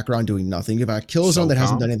in the background doing nothing. You've got Killzone that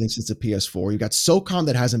hasn't done anything since the PS4. You've got SOCOM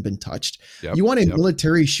that hasn't been touched. Yep, you want a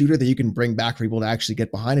military shooter that you can bring back for people to actually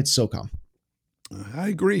get behind? It's SOCOM. I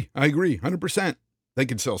agree. 100%. They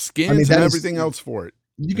can sell skins and everything else for it.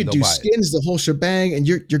 You could do skins, the whole shebang, and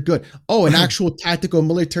you're good. Oh, an actual tactical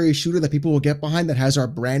military shooter that people will get behind that has our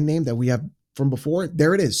brand name that we have from before.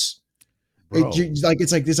 There it is. It's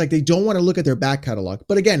like they don't want to look at their back catalog.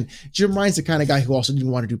 But again, Jim Ryan's the kind of guy who also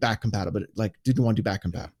didn't want to do back compatible, didn't want to do back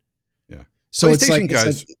compatible. Yeah. So PlayStation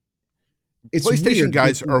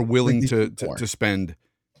guys are willing to spend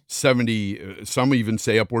 70, some even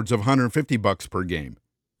say upwards of $150 per game.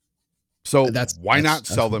 So why not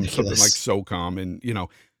sell them something like SOCOM? And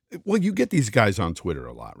you get these guys on Twitter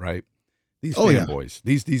a lot, right? These fanboys,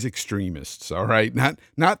 these extremists, all right?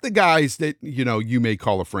 Not the guys that, you may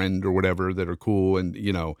call a friend or whatever that are cool. And,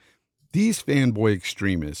 these fanboy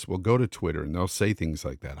extremists will go to Twitter and they'll say things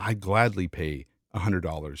like that. I'd gladly pay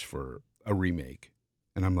 $100 for a remake.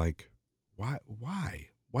 And I'm like, why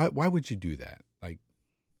would you do that? Like,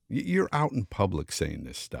 you're out in public saying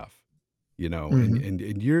this stuff.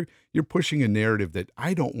 And you're pushing a narrative that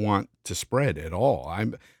I don't want to spread at all.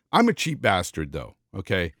 I'm a cheap bastard though.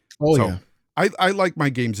 Okay. I like my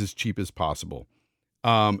games as cheap as possible.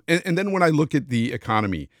 And then when I look at the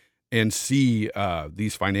economy and see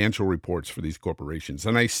these financial reports for these corporations,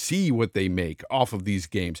 and I see what they make off of these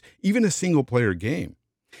games, even a single player game,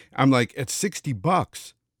 I'm like, at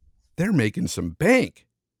 $60, they're making some bank.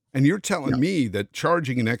 And you're telling me that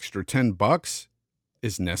charging an extra $10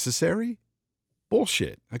 is necessary?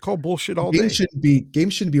 Bullshit. I call bullshit all day.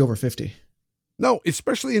 Games shouldn't be over 50. No,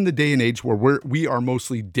 especially in the day and age where we are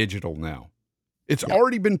mostly digital now. It's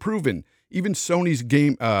already been proven. Even Sony's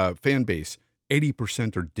game fan base,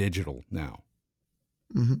 80% are digital now.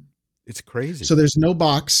 Mm-hmm. It's crazy. So there's no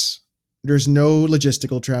box. There's no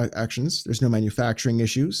logistical transactions. There's no manufacturing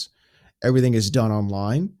issues. Everything is done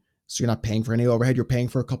online. So you're not paying for any overhead. You're paying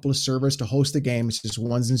for a couple of servers to host the game. It's just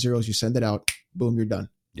ones and zeros. You send it out. Boom, you're done.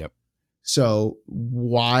 Yep. So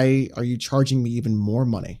why are you charging me even more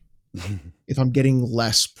money if I'm getting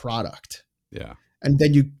less product? Yeah. And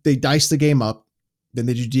then they dice the game up. Then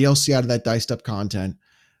they do DLC out of that diced up content.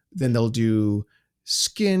 Then they'll do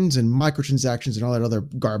skins and microtransactions and all that other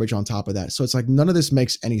garbage on top of that. So it's like none of this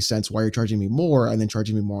makes any sense why you're charging me more and then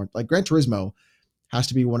charging me more. Like Gran Turismo has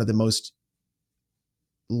to be one of the most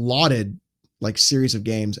lauded series of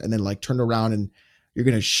games, and then turn around and you're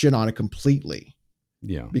going to shit on it completely.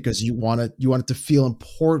 Yeah. Because you want it to feel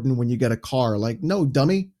important when you get a car. Like, no,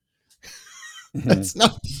 dummy. That's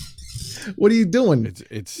not. What are you doing?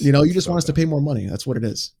 It's you just want us to pay more money. That's what it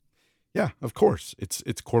is. Yeah, of course.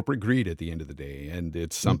 It's corporate greed at the end of the day, and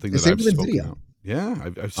it's something that I've spoken about. Yeah,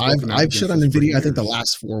 I've shit on NVIDIA. I think the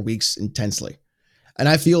last 4 weeks intensely, and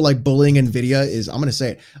I feel like bullying NVIDIA is. I'm going to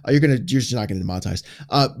say it. You're just not going to demonetize.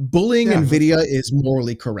 Bullying NVIDIA is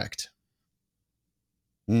morally correct.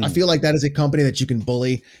 I feel like that is a company that you can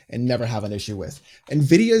bully and never have an issue with.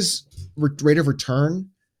 NVIDIA's rate of return,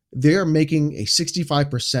 they're making a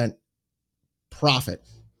 65% profit.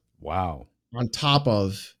 Wow. On top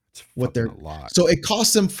of It's what they're, a lot. so it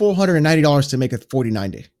costs them $490 to make a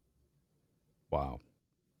 4090. Wow.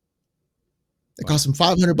 It costs them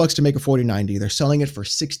 $500 to make a 4090. They're selling it for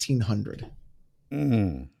 $1,600.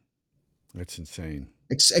 That's insane.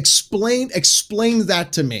 Explain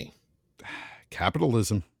that to me.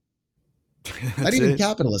 Capitalism. Not even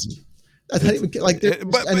capitalism. That's not even like.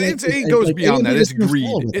 But it goes beyond that. It's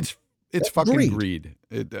greed. It's fucking greed.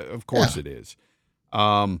 Of course it is.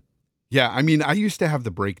 Yeah. I mean, I used to have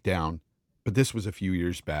the breakdown, but this was a few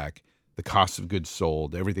years back. The cost of goods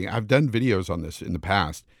sold, everything. I've done videos on this in the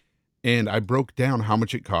past, and I broke down how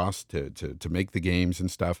much it cost to make the games and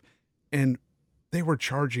stuff, and they were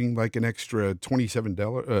charging like an extra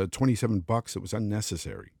 $27. It was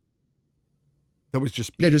unnecessary. That was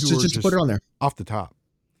just just put it on there off the top.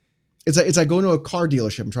 It's like going to a car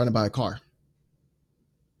dealership and trying to buy a car.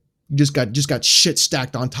 You just got shit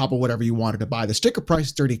stacked on top of whatever you wanted to buy. The sticker price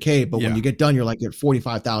is $30K, but when you get done, you're like at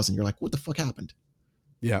 $45,000. You're like, what the fuck happened?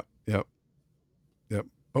 Yep.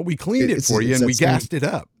 But we cleaned it for you and we gassed it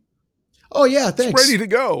up. Oh yeah, thanks. It's ready to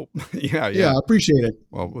go. Yeah. I appreciate it.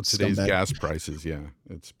 Well, with today's gas prices,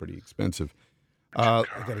 it's pretty expensive. I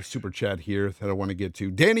got a super chat here that I want to get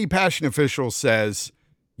to. Danny Passion Official says,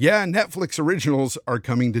 "Yeah, Netflix originals are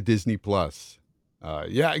coming to Disney Plus."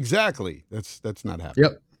 Yeah, exactly. That's not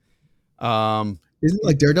happening. Yep. Isn't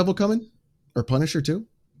like Daredevil coming or Punisher too?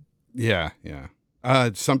 Yeah.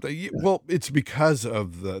 Something. Well, it's because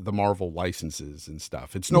of the Marvel licenses and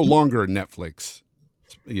stuff. It's no longer a Netflix,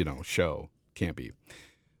 show. Can't be.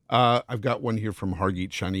 I've got one here from Hargeet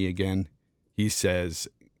Shani again. He says,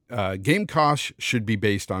 game costs should be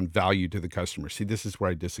based on value to the customer. See, this is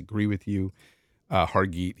where I disagree with you,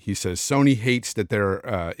 Hargeet. He says, Sony hates that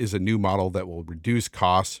there is a new model that will reduce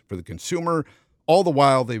costs for the consumer. All the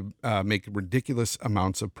while, they make ridiculous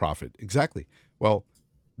amounts of profit. Exactly. Well,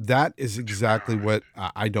 that is exactly what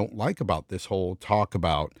I don't like about this whole talk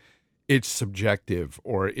about it's subjective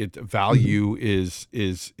or its value is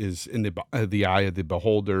in the eye of the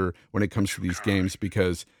beholder when it comes to these games,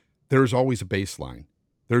 because there's always a baseline.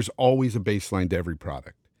 There's always a baseline to every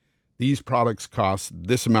product. These products cost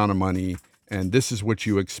this amount of money, and this is what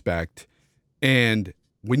you expect. And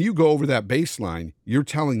when you go over that baseline, you're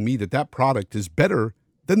telling me that product is better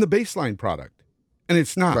than the baseline product. And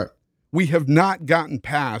it's not. Right. We have not gotten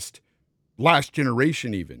past last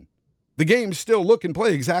generation even. The games still look and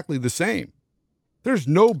play exactly the same. There's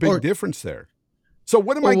no big difference there. So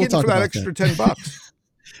what am I getting for that extra $10?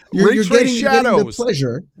 Ray Trace Shadows.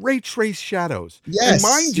 Ray Trace Shadows. Yes. And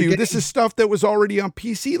mind you, this is stuff that was already on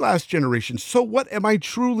PC last generation. So what am I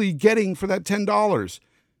truly getting for that $10?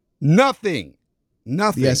 Nothing. The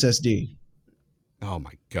SSD. Oh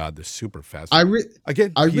my God, the super fast. I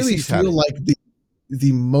really feel like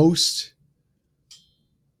the most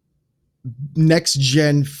next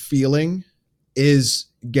gen feeling is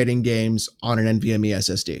getting games on an NVMe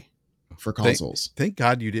SSD for consoles. Thank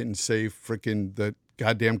God you didn't say freaking the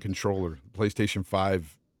goddamn controller, PlayStation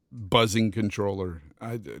 5 buzzing controller.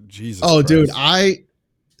 Jesus. Oh, Christ. dude,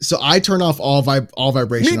 I turn off all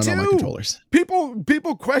vibration on all my controllers.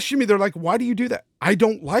 People question me. They're like, "Why do you do that?" I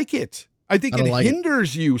don't like it. I think it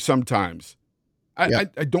hinders you sometimes. I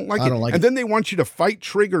don't like it. And then they want you to fight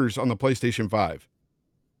triggers on the PlayStation 5.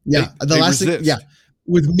 Yeah, the last thing. Yeah,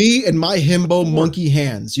 with me and my himbo monkey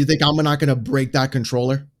hands, you think I'm not going to break that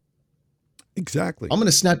controller? Exactly. I'm going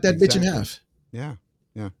to snap that bitch in half. Yeah.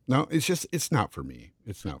 No, it's not for me.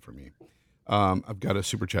 It's not for me. I've got a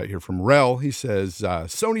super chat here from Rel. He says,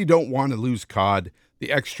 Sony don't want to lose COD.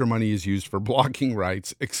 The extra money is used for blocking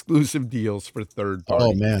rights, exclusive deals for third party.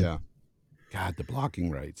 Oh, man. Yeah. God, the blocking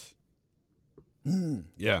rights.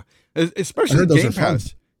 Yeah. Especially Game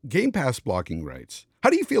Pass. Game Pass blocking rights. How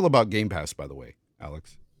do you feel about Game Pass, by the way,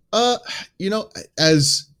 Alex? So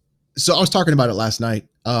I was talking about it last night.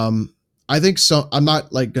 I think so. I'm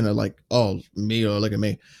not like gonna me or look at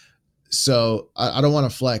me. So I don't want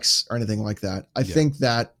to flex or anything like that. I think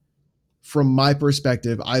that from my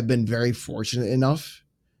perspective, I've been very fortunate enough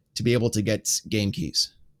to be able to get game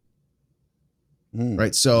keys.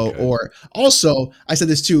 Right. So, or also I said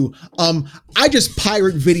this too. I just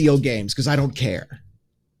pirate video games because I don't care.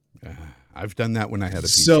 I've done that when I had a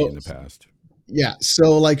PC in the past. Yeah.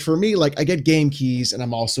 So like for me, like I get game keys and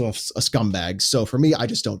I'm also a scumbag. So for me, I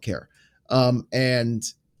just don't care. And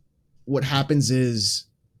what happens is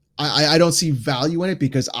I don't see value in it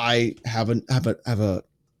because I have an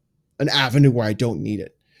avenue where I don't need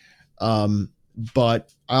it.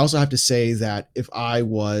 But I also have to say that if I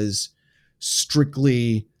was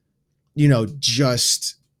strictly,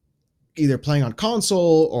 just either playing on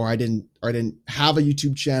console, or I didn't have a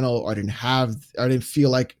YouTube channel, or I didn't feel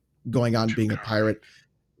like going out and being a pirate,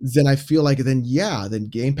 then I feel like then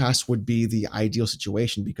Game Pass would be the ideal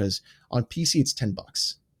situation, because on PC it's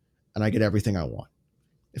 $10 and I get everything I want.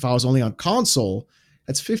 If I was only on console,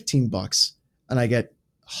 that's $15 and I get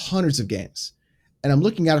hundreds of games. And I'm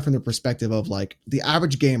looking at it from the perspective of like the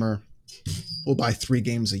average gamer will buy 3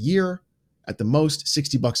 games a year at the most,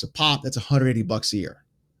 $60 a pop. That's $180 a year.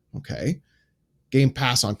 Okay. Game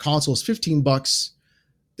Pass on console is $15.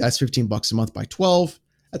 That's $15 a month by 12.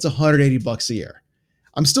 That's $180 a year.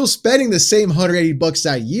 I'm still spending the same $180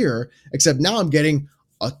 that year, except now I'm getting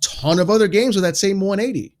a ton of other games with that same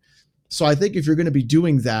 180. So I think if you're going to be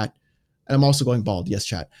doing that, and I'm also going bald, yes,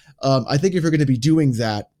 chat. I think if you're going to be doing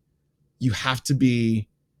that, you have to be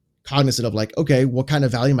cognizant of like, okay, what kind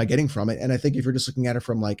of value am I getting from it? And I think if you're just looking at it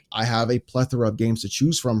from like, I have a plethora of games to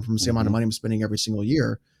choose from the same amount of money I'm spending every single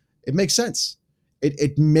year, it makes sense.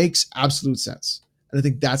 It makes absolute sense. And I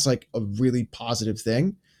think that's like a really positive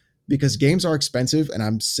thing, because games are expensive and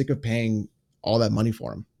I'm sick of paying all that money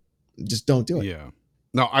for them. Just don't do it. Yeah.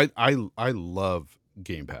 No, I love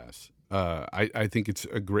Game Pass. I think it's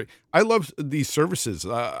a great. I love these services.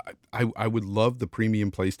 I would love the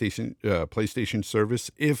premium PlayStation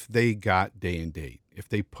service if they got day and date. If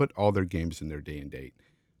they put all their games in their day and date,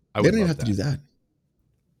 They don't even have to do that.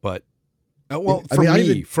 But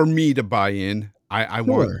for me to buy in, I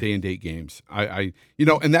want day and date games.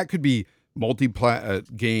 And that could be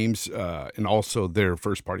games and also their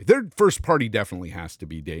first party. Their first party definitely has to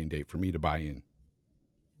be day and date for me to buy in.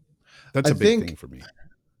 That's a big thing for me.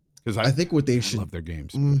 Because I think what they should love their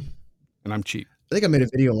games, and I'm cheap. I think I made a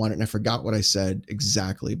video on it and I forgot what I said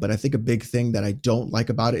exactly, but I think a big thing that I don't like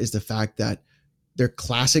about it is the fact that their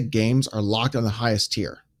classic games are locked on the highest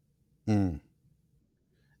tier.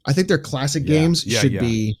 I think their classic games should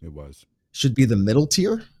be the middle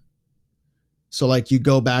tier. So like you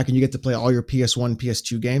go back and you get to play all your PS1,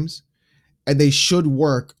 PS2 games, and they should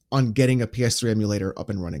work on getting a PS3 emulator up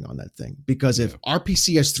and running on that thing. Because if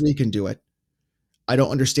RPCS3 can do it, I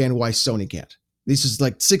don't understand why Sony can't. This is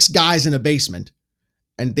like 6 guys in a basement,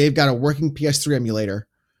 and they've got a working PS3 emulator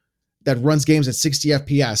that runs games at 60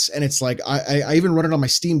 FPS. And it's like, I even run it on my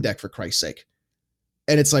Steam Deck, for Christ's sake.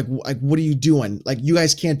 And it's like, what are you doing? Like, you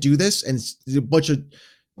guys can't do this? And a bunch of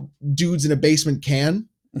dudes in a basement can?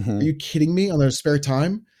 Mm-hmm. Are you kidding me? On their spare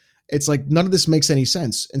time? It's like, none of this makes any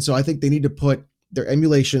sense. And so I think they need to put their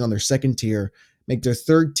emulation on their second tier, make their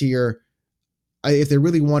third tier, if they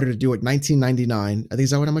really wanted to do it, $19.99. I think, is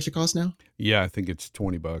that how much it costs now? Yeah, I think it's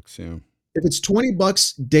 $20. Yeah. If it's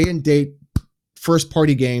 $20, day and date, first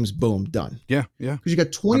party games, boom, done. Yeah. Because you got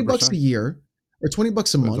 $20 100%. A year, or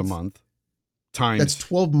 $20 a month. A month. Times. That's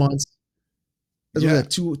 12 months. That's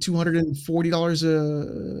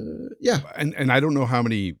 $240 yeah. And I don't know how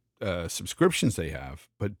many subscriptions they have,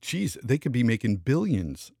 but geez, they could be making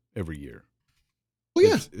billions every year. Oh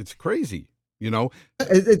yeah. It's crazy,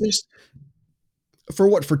 For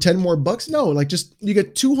what? For 10 more bucks? No, like just you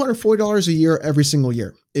get $240 a year every single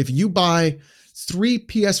year. If you buy 3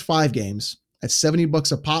 PS5 games at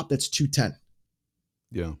 $70 a pop, that's $210.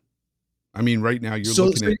 Yeah. I mean, right now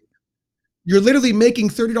you're literally making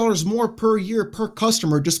 $30 more per year per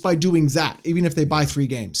customer just by doing that, even if they buy 3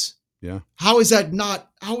 games. Yeah. How is that not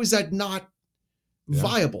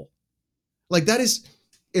viable? Like that is,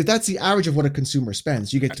 if that's the average of what a consumer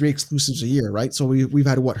spends, you get 3 exclusives a year, right? So we've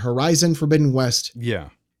had what? Horizon Forbidden West,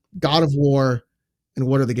 God of War, and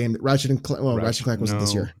what are the games? Ratchet and Clank. Well, Ratchet and Clank wasn't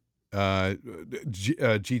this year.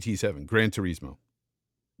 GT7, Gran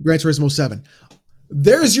Turismo 7.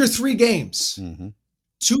 There's your 3 games. Mm-hmm.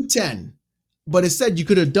 $210. But instead, you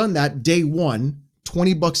could have done that day one,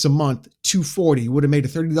 $20 a month, $240. You would have made a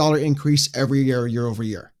 $30 increase every year over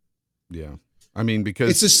year. Yeah. I mean,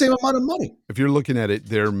 because it's the same amount of money. If you're looking at it,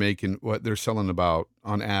 they're making what they're selling about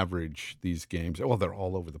on average, these games. Well, they're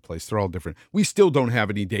all over the place. They're all different. We still don't have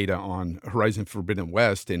any data on Horizon Forbidden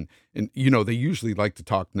West. And they usually like to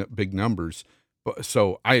talk big numbers.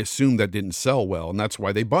 So I assume that didn't sell well. And that's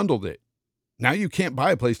why they bundled it. Now you can't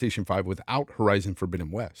buy a PlayStation 5 without Horizon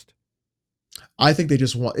Forbidden West. I think they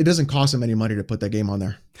just want, it doesn't cost them any money to put that game on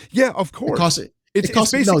there. Yeah, of course. It's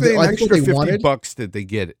basically an extra $50 that they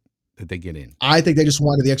get in. I think they just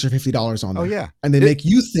wanted the extra $50 on there. Oh, yeah. And they make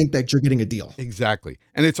you think that you're getting a deal. Exactly.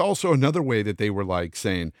 And it's also another way that they were like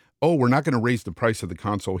saying, oh, we're not going to raise the price of the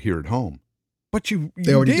console here at home. But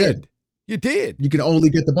they already did. You did. You can only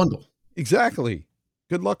get the bundle. Exactly.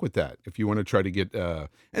 good luck with that. If you want to try to get,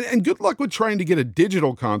 and good luck with trying to get a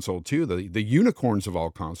digital console too. The unicorns of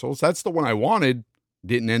all consoles. That's the one I wanted.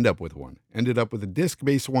 Didn't end up with one. Ended up with a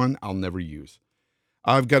disc-based one I'll never use.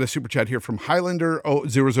 I've got a super chat here from Highlander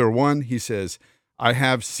 001. He says, I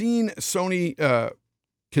have seen Sony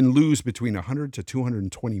can lose between 100 to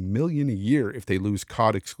 220 million a year if they lose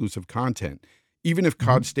COD exclusive content, even if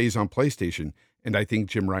COD stays on PlayStation. And I think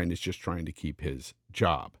Jim Ryan is just trying to keep his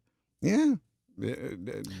job. Yeah,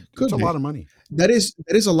 it's a lot of money. That is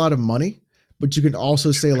a lot of money, but you can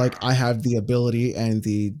also say like, I have the ability and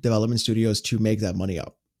the development studios to make that money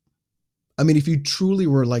up. I mean, if you truly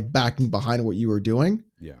were like backing behind what you were doing.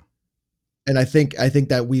 Yeah. And I think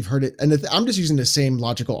that we've heard it. And I'm just using the same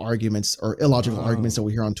logical arguments or illogical arguments that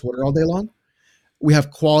we hear on Twitter all day long. We have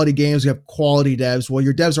quality games. We have quality devs. Well,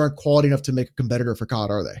 your devs aren't quality enough to make a competitor for COD,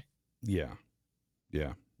 are they? Yeah.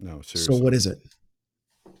 Yeah. No, seriously. So what is it?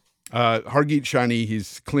 Hargeet Shiny,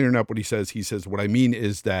 he's clearing up what he says. He says, what I mean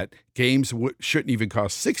is that games shouldn't even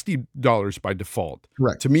cost $60 by default.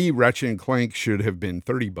 Correct. To me, Ratchet and Clank should have been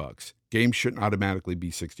 $30. Games shouldn't automatically be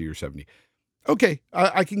 60 or 70. Okay,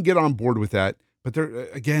 I can get on board with that. But they're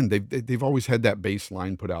again, they've always had that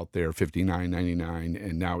baseline put out there, $59.99,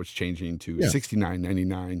 and now it's changing to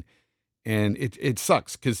 $69.99. And it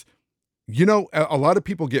sucks because, you know, a lot of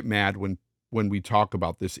people get mad when we talk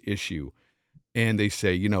about this issue. And they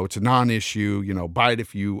say, you know, it's a non-issue, you know, buy it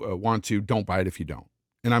if you want to, don't buy it if you don't.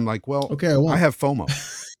 And I'm like, well, okay, I have FOMO.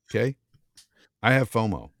 Okay. I have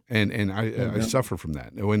FOMO and I suffer from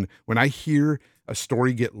that. When I hear a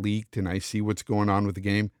story get leaked and I see what's going on with the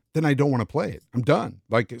game, then I don't want to play it. I'm done.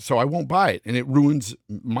 Like, so I won't buy it. And it ruins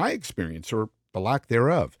my experience or the lack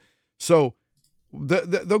thereof. So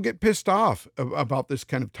they'll get pissed off about this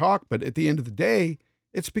kind of talk. But at the end of the day,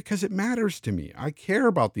 it's because it matters to me. I care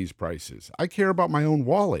about these prices. I care about my own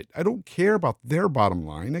wallet. I don't care about their bottom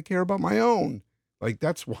line. I care about my own. Like,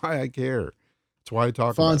 that's why I care. That's why I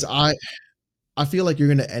talk Fonz, about it. I feel like you're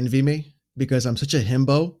going to envy me because I'm such a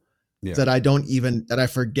himbo that I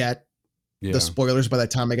forget the spoilers by the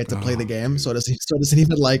time I get to play the game. Dude. So it doesn't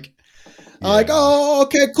even like, I'm like, oh,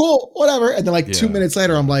 okay, cool, whatever. And then like 2 minutes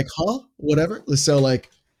later, I'm like, huh, whatever. So like,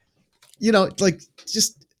 you know, like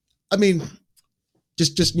just, I mean,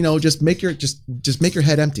 just you know, just make your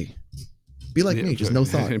head empty. Be like me, just no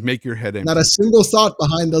thought. Make your head empty. Not a single thought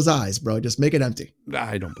behind those eyes, bro. Just make it empty.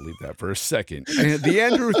 I don't believe that for a second. And the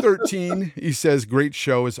Andrew 13, he says, great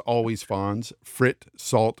show as always, Fonz. Frit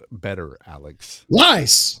salt better, Alex.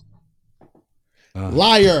 Lies.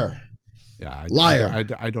 Liar. Yeah, liar.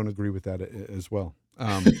 I don't agree with that as well.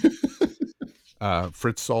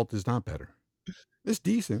 Fritz salt is not better. It's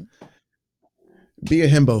decent. Be a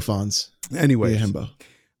himbo, Fonz. Anyway, be a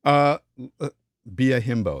himbo. Be a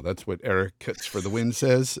himbo. That's what Eric Cuts for the Win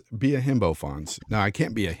says. Be a himbo, Fonz. No, I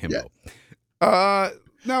can't be a himbo. Yeah.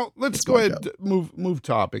 Now let's go ahead. Move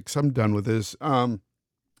topics. I'm done with this.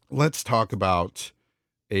 Let's talk about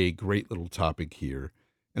a great little topic here,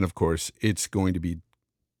 and of course, it's going to be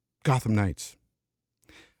Gotham Knights.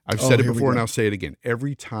 I've said it before, and I'll say it again.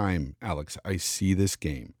 Every time, Alex, I see this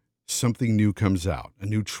game, something new comes out, a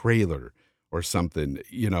new trailer or something,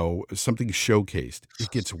 you know, something showcased,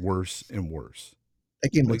 it gets worse and worse. That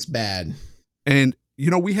game looks bad. And,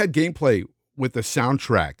 you know, we had gameplay with a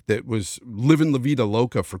soundtrack that was Livin' La Vida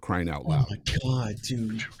Loca, for crying out loud. Oh my God,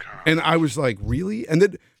 dude. And I was like, really? And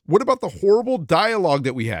then what about the horrible dialogue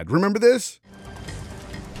that we had? Remember this?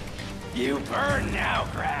 You burn now,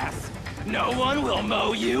 grass. No one will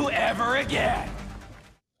mow you ever again.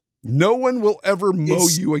 No one will ever mow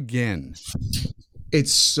you again.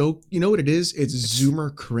 It's so, you know what it is? It's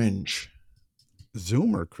Zoomer cringe.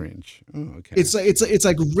 Zoomer cringe. Oh, okay. It's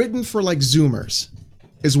like written for like Zoomers,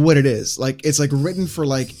 is what it is. Like it's like written for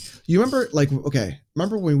like, you remember like, okay,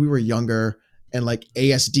 remember when we were younger and like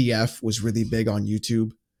ASDF was really big on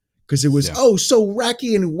YouTube because it was so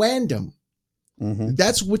wacky and random. Mm-hmm.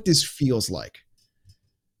 That's what this feels like.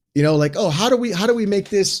 You know, like, oh, how do we make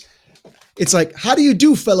this? It's like, how do you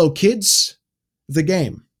do, fellow kids? The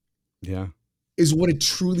game. Yeah. Is what it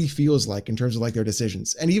truly feels like in terms of like their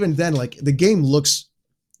decisions. And even then, like the game looks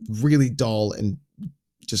really dull and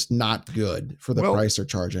just not good for the price they're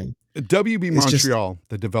charging. WB Montreal,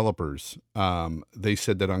 the developers, they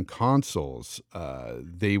said that on consoles,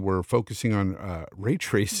 they were focusing on ray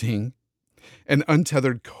tracing and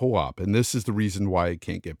untethered co-op. And this is the reason why it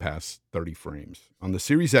can't get past 30 frames on the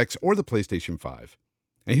Series X or the PlayStation 5.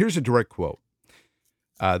 And here's a direct quote.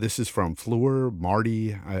 This is from Fleur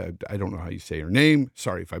Marty. I don't know how you say her name.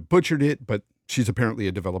 Sorry if I butchered it, but She's apparently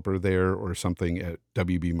a developer there or something at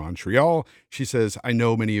WB Montreal. She says, I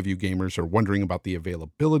know many of you gamers are wondering about the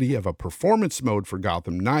availability of a performance mode for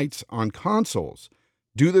Gotham Knights on consoles.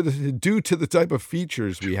 Due to the type of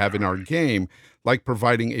features we have in our game, like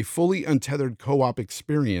providing a fully untethered co-op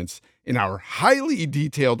experience in our highly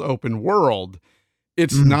detailed open world,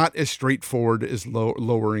 it's not as straightforward as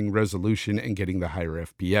lowering resolution and getting the higher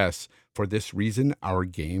FPS. For this reason, our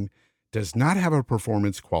game does not have a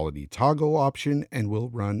performance quality toggle option and will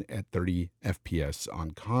run at 30 FPS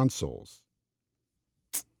on consoles.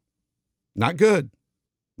 Not good.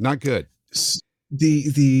 Not good.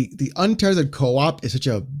 The untethered co-op is such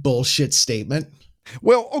a bullshit statement.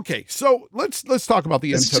 Well, okay, so let's talk about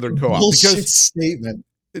the untethered co-op, bullshit statement.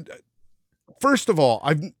 First of all,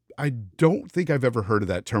 I don't think I've ever heard of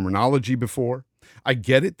that terminology before. I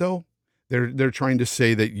get it though. They're trying to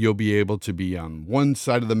say that you'll be able to be on one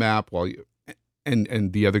side of the map while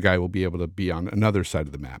and the other guy will be able to be on another side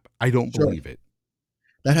of the map. I don't believe it.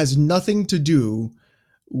 That has nothing to do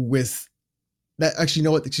with that. Actually, you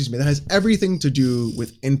know what? Excuse me. That has everything to do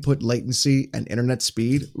with input latency and internet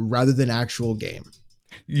speed rather than actual game.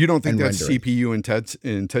 You don't think that's rendering. CPU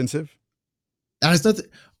intensive? That has nothing.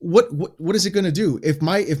 What is it going to do? If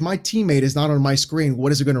my teammate is not on my screen,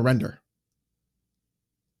 what is it going to render?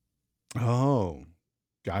 Oh,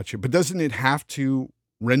 gotcha. But doesn't it have to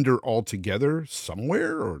render all together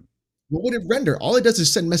somewhere? Or what would it render? All it does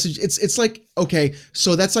is send message. It's like, okay,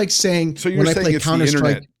 so that's like saying so you're when I saying play it's the Counter-Strike,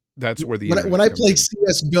 internet. That's where the when I play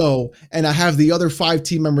CS:GO and I have the other 5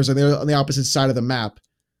 team members on the opposite side of the map,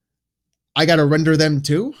 I got to render them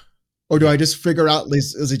too? Or do I just figure out,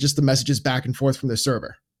 is it just the messages back and forth from the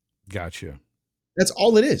server? Gotcha. That's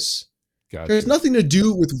all it is. Gotcha. There's nothing to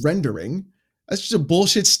do with rendering. That's just a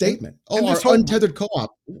bullshit statement. And our this whole untethered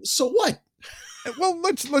co-op. So what? Well,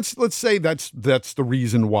 let's say that's the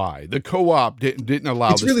reason why the co-op didn't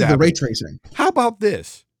allow. It's really the ray tracing. How about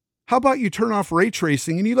this? How about you turn off ray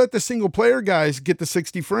tracing and you let the single player guys get the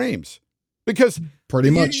 60 frames? Because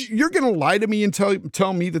pretty much you're going to lie to me and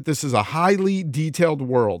tell me that this is a highly detailed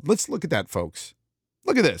world. Let's look at that, folks.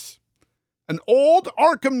 Look at this. An old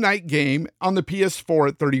Arkham Knight game on the PS4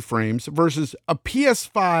 at 30 frames versus a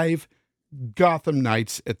PS5 Gotham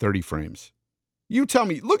Knights at 30 frames. You tell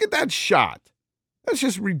me, look at that shot. That's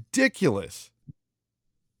just ridiculous.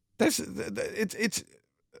 It's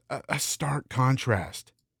a stark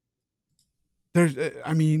contrast. Look,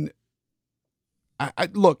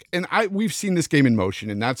 and we've seen this game in motion,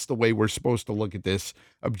 and that's the way we're supposed to look at this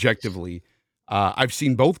objectively. I've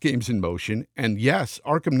seen both games in motion, and yes,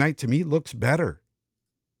 Arkham Knight to me looks better.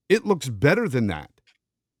 It looks better than that.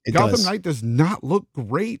 Gotham Knight does not look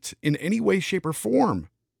great in any way, shape, or form.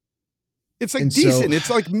 It's like decent. It's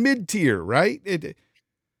like mid-tier, right?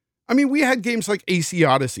 We had games like AC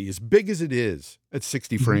Odyssey, as big as it is, at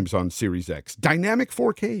 60 frames on Series X. Dynamic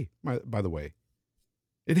 4K, by the way.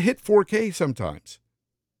 It hit 4K sometimes,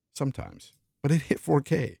 but it hit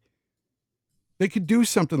 4K. They could do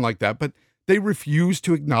something like that, but they refuse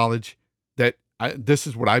to acknowledge that this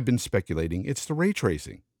is what I've been speculating. It's the ray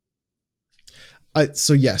tracing.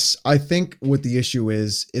 So yes, I think what the issue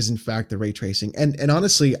is in fact the ray tracing. And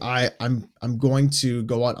honestly, I'm going to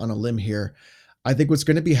go out on a limb here. I think what's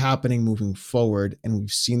going to be happening moving forward, and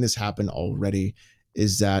we've seen this happen already,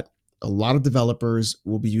 is that a lot of developers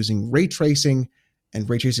will be using ray tracing and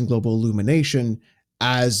ray tracing global illumination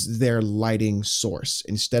as their lighting source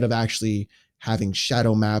instead of actually having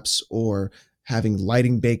shadow maps or having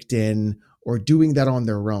lighting baked in or doing that on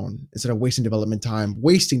their own. Instead of wasting development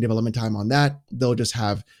time on that, they'll just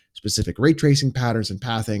have specific ray tracing patterns and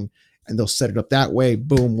pathing, and they'll set it up that way.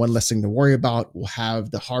 Boom, one less thing to worry about. We'll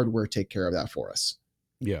have the hardware take care of that for us.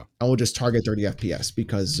 Yeah. And we'll just target 30 FPS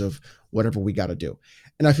because of whatever we got to do.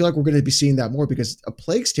 And I feel like we're going to be seeing that more because A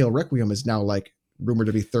Plague's Tale Requiem is now like rumored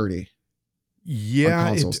to be 30. Yeah, on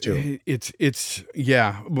consoles too. It's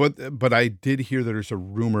but I did hear there's a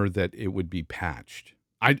rumor that it would be patched.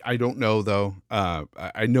 I don't know though.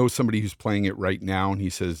 I know somebody who's playing it right now, and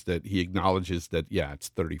he says that he acknowledges that it's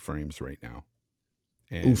 30 frames right now.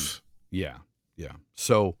 And oof. Yeah.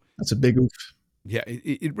 So that's a big oof. Yeah,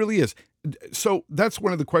 it really is. So that's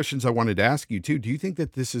one of the questions I wanted to ask you too. Do you think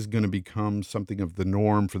that this is going to become something of the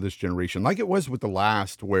norm for this generation, like it was with the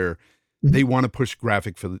last, where they want to push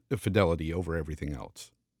graphic fidelity over everything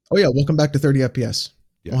else? Oh yeah, welcome back to 30 FPS.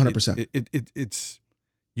 Yeah, 100%. It's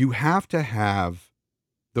you have to have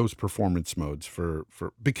those performance modes for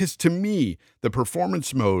because to me the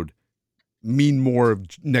performance mode mean more of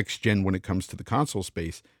next gen when it comes to the console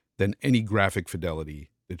space than any graphic fidelity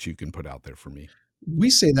that you can put out there for me. We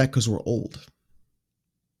say that because we're old.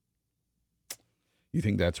 You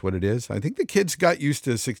think that's what it is? I think the kids got used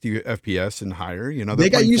to 60 FPS and higher. You know, They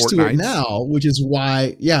got used to it Fortnites. now, which is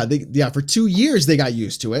why, for 2 years they got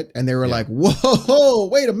used to it, and they were like, "Whoa,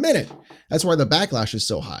 wait a minute!" That's why the backlash is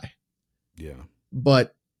so high. Yeah,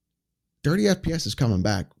 But 30 FPS is coming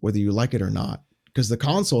back, whether you like it or not, because the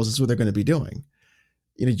consoles is what they're going to be doing.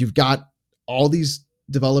 You know, you've got all these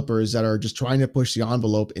developers that are just trying to push the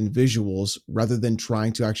envelope in visuals rather than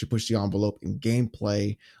trying to actually push the envelope in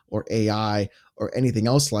gameplay or AI or anything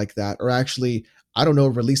else like that, or actually, I don't know,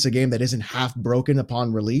 release a game that isn't half broken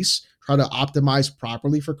upon release. Try to optimize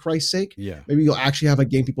properly, for Christ's sake. yeah. Maybe you'll actually have a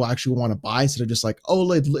game people actually want to buy instead of just like,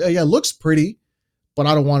 oh, it looks pretty, but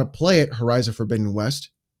I don't want to play it. Horizon Forbidden West.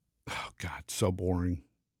 Oh God, so boring.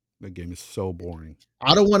 That game is so boring.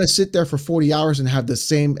 I don't want to sit there for 40 hours and have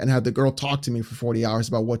the girl talk to me for 40 hours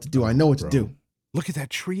about what to do. I know what to do. Look at that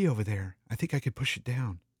tree over there. I think I could push it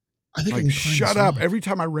down. I think I Like, can climb shut this up. wall. Every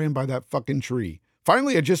time I ran by that fucking tree.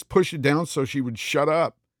 Finally, I just pushed it down so she would shut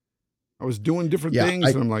up. I was doing different things,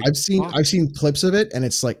 and I'm like, I've seen fuck. I've seen clips of it, and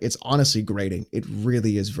it's like, it's honestly grating. It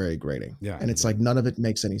really is very grating. Yeah, And it's like none of it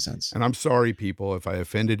makes any sense. And I'm sorry, people, if I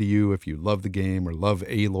offended you, if you love the game or love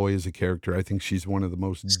Aloy as a character. I think she's one of the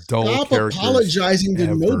most dull Stop characters apologizing to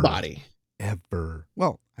ever. nobody. ever.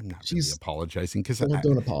 Well, I'm not really She's- apologizing because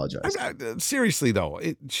Don't apologize. seriously though,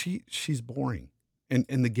 she's boring, and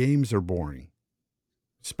the games are boring,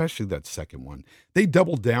 especially that second one. They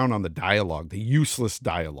doubled down on the dialogue, the useless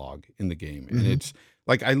dialogue in the game, and Mhm. it's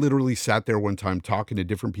like I literally sat there one time talking to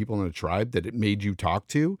different people in a tribe that it made you talk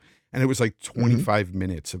to, and it was like 25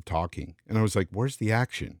 minutes of talking, and I was like, "Where's the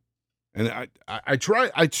action?" And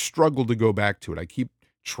I struggle to go back to it. I keep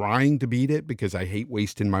trying to beat it because I hate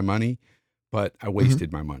wasting my money, but I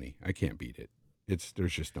wasted my money. I can't beat it.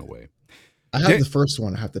 There's just no way. I have the first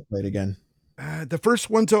one. I have to play it again. The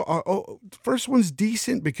first one's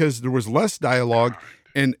decent because there was less dialogue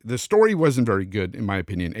and the story wasn't very good, in my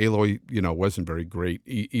opinion. Aloy, wasn't very great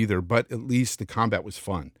either, but at least the combat was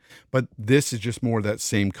fun. But this is just more of that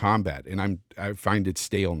same combat, and I find it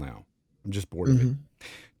stale now. I'm just bored of it.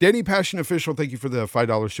 Danny Passion Official, thank you for the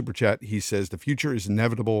 $5 super chat. He says the future is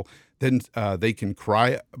inevitable. Then they can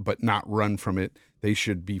cry but not run from it. They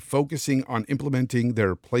should be focusing on implementing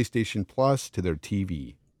their PlayStation Plus to their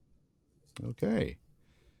TV. Okay.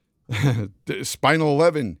 Spinal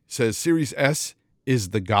 11 says Series S is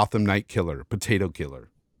the Gotham Knight killer, potato killer.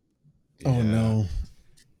 Oh no.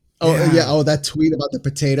 Oh yeah. Oh, that tweet about the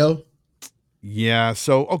potato. Yeah.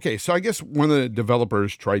 So I guess one of the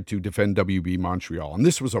developers tried to defend WB Montreal, and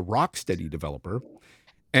this was a Rocksteady developer,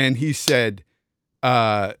 and he said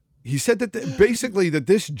that basically that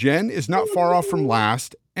this gen is not far off from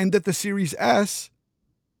last, and that the Series S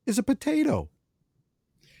is a potato.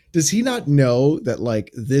 Does he not know that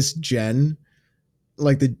like this gen,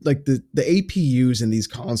 like the APUs in these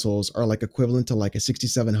consoles are like equivalent to like a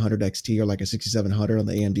 6700 XT or like a 6700 on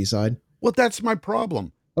the AMD side? Well, that's my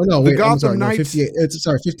problem. Oh no, The wait, Gotham I'm sorry, Knights-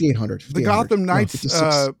 5800. The Gotham Knights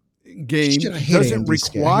 56. game Shit, I hate doesn't AMD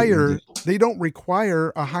scale. I hate require, AMD. they don't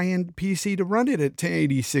require a high-end PC to run it at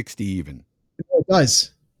 1080, 60 even. It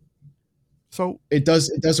does. So It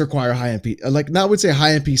does require a high-end PC. Like, not would say a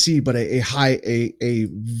high-end PC, but a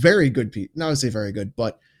very good PC. Not would say very good,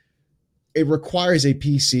 but it requires a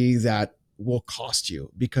PC that will cost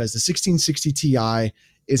you, because the 1660 Ti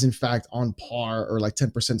is in fact on par or like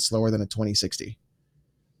 10% slower than a 2060.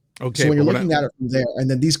 okay, So when you're but looking at it from there, and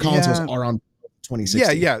then these consoles Yeah. are on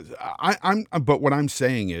 2060. yeah. But what I'm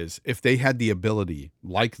saying is, if they had the ability,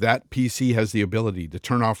 like that PC has the ability to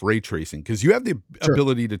turn off ray tracing, because you have the Sure.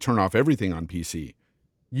 ability to turn off everything on PC,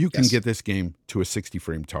 you can Yes. get this game to a 60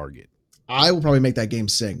 frame target. I will probably make that game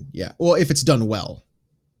sing. Yeah. Well, if it's done well.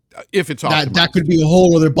 If it's optimized. That could be a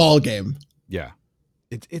whole other ball game. Yeah.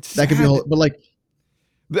 It's That could be a sad. whole, but like,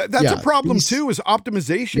 That's Yeah, a problem these- too, is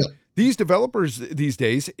optimization. Yeah. These developers these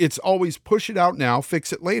days, it's always push it out now,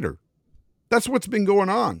 fix it later. That's what's been going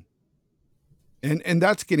on. And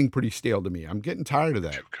that's getting pretty stale to me. I'm getting tired of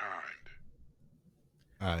that.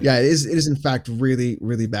 yeah, it is in fact really,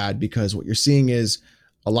 really bad, because what you're seeing is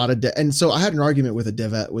a lot of and so I had an argument with a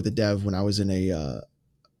dev when I was in a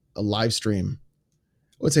live stream.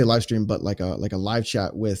 I would say live stream, but like a live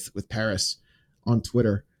chat with Paris on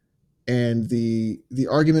Twitter. And the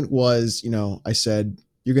argument was, I said,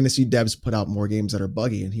 you're going to see devs put out more games that are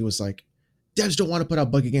buggy. And he was like, devs don't want to put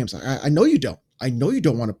out buggy games. I know you don't. I know you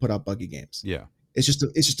don't want to put out buggy games. Yeah. It's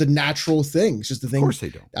just a natural thing. It's just the Of thing. course they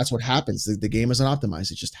don't. That's what happens. The game isn't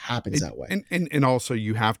optimized. It just happens that way. And also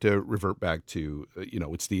you have to revert back to,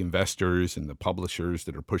 it's the investors and the publishers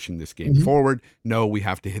that are pushing this game Mhm. forward. No, we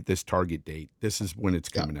have to hit this target date. This is when it's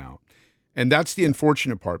coming out. And that's the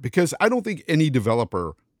unfortunate part, because I don't think any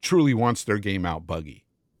developer truly wants their game out buggy.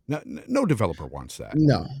 No developer wants that.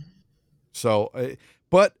 No. So,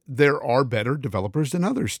 but there are better developers than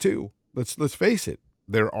others too. Let's face it.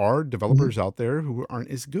 There are developers out there who aren't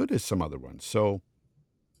as good as some other ones. So,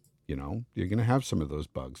 you're going to have some of those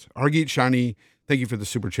bugs. Hargeet Shani, thank you for the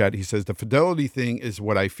super chat. He says the fidelity thing is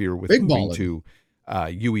what I fear with Big moving ballin'. to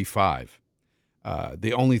UE5.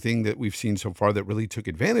 The only thing that we've seen so far that really took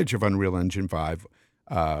advantage of Unreal Engine 5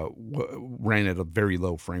 ran at a very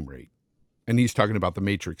low frame rate. And he's talking about the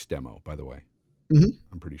Matrix demo, by the way.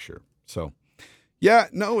 I'm pretty sure. So, yeah,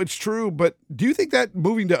 no, it's true. But do you think that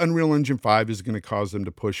moving to Unreal Engine 5 is going to cause them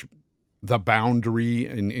to push the boundary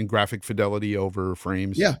in graphic fidelity over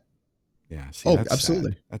frames? Yeah. Yeah. See, that's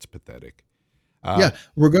absolutely. sad. That's pathetic. Yeah,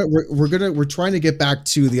 we're trying to get back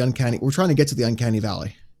to the uncanny. We're trying to get to the uncanny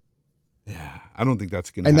valley. Yeah, I don't think that's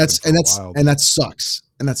going to And happen. that sucks.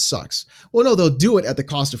 And that sucks. Well, no, they'll do it at the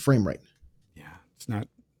cost of frame rate. Yeah, it's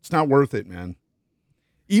not worth it, man.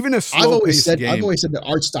 Even a slow I've always said game. the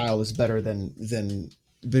art style is better than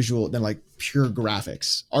visual, than like pure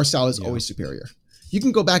graphics. Our style is always superior. You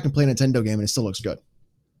can go back and play a Nintendo game and it still looks good.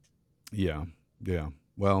 Yeah.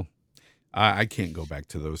 Well, I can't go back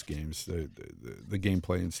to those games. The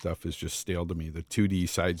gameplay and stuff is just stale to me. The 2D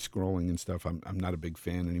side scrolling and stuff, I'm not a big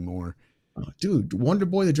fan anymore. Oh, dude, Wonder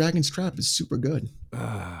Boy: The Dragon's Trap is super good.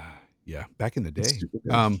 Yeah, back in the day. Super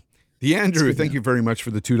good. The Andrew, thank you very much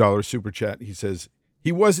for the $2 super chat. He says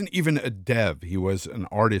he wasn't even a dev; he was an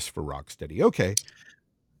artist for Rocksteady. Okay.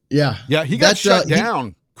 Yeah, he got shut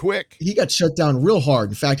down quick. He got shut down real hard.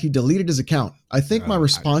 In fact, he deleted his account. I think my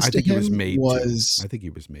response to him was I think he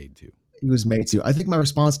was made to. He was made to. I think my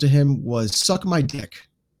response to him was "suck my dick."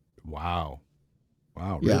 Wow.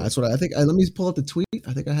 Really? Yeah, that's what I think. Let me pull up the tweet.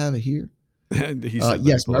 I think I have it here. He said,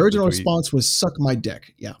 yes, my original response was "suck my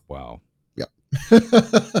dick." Yeah. Wow. Yeah.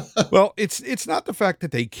 Well, it's not the fact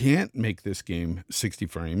that they can't make this game 60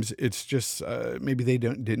 frames. It's just maybe they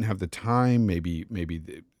didn't have the time. Maybe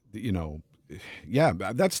yeah,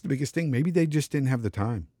 that's the biggest thing. Maybe they just didn't have the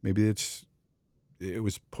time. Maybe it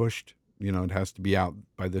was pushed. It has to be out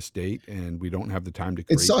by this date, and we don't have the time to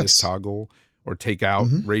create this toggle or take out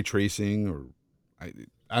ray tracing, or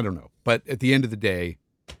I don't know. But at the end of the day,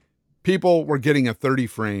 people were getting a 30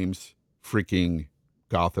 frames freaking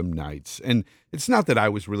Gotham Knights. And it's not that I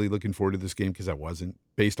was really looking forward to this game, because I wasn't,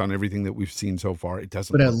 based on everything that we've seen so far. It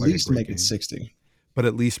doesn't But at look like least a great make game. it 60. But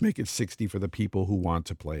at least make it 60 for the people who want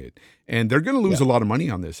to play it. And they're going to lose a lot of money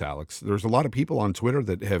on this, Alex. There's a lot of people on Twitter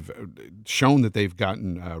that have shown that they've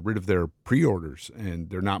gotten rid of their pre-orders and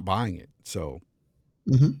they're not buying it. So,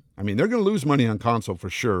 I mean, they're going to lose money on console for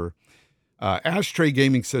sure. Ashtray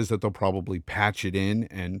Gaming says that they'll probably patch it in,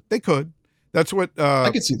 and they could. That's what I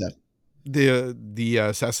could see that. The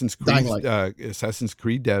Assassin's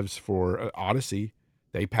Creed devs for Odyssey,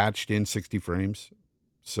 they patched in 60 frames.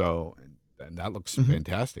 So, and that looks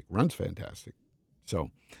fantastic. Runs fantastic. So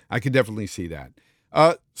I could definitely see that.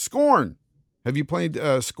 Scorn. Have you played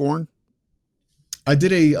Scorn? I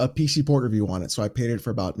did a PC port review on it, so I paid it for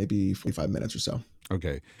about maybe 45 minutes or so.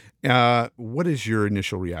 Okay. What is your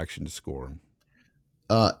initial reaction to Scorn?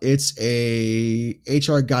 It's a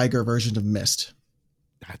HR Geiger version of Myst.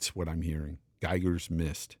 That's what I'm hearing. Geiger's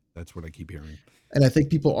Myst. That's what I keep hearing. And I think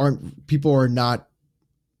people are not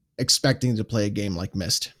expecting to play a game like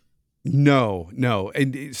Myst. No.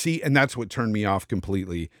 And see, and that's what turned me off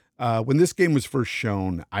completely. When this game was first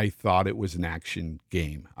shown, I thought it was an action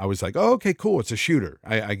game. I was like, oh, okay, cool. It's a shooter.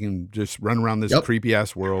 I can just run around this creepy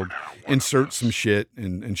ass world, insert some shit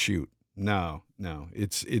and shoot. No.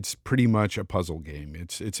 It's pretty much a puzzle game.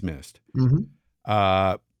 It's Myst.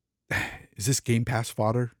 Is this Game Pass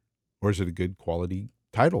fodder, or is it a good quality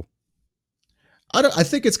title? I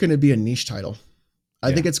think it's going to be a niche title.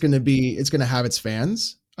 I think it's going to have its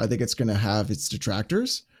fans. I think it's going to have its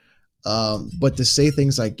detractors. But to say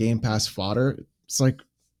things like Game Pass fodder, it's like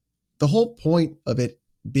the whole point of it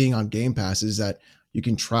being on Game Pass is that you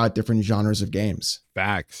can try different genres of games.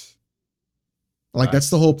 Facts. Like that's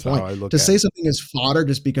the whole point. To say something is fodder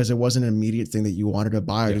just because it wasn't an immediate thing that you wanted to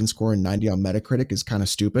buy or didn't score a 90 on Metacritic is kind of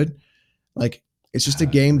stupid. Like it's just a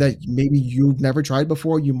game that maybe you've never tried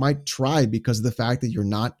before. You might try because of the fact that you're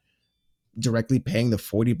not directly paying the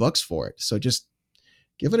 $40 for it. So just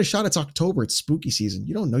give it a shot. It's October. It's spooky season.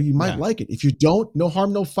 You don't know. You might like it. If you don't, no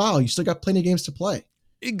harm, no foul. You still got plenty of games to play.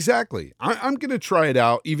 Exactly. I'm going to try it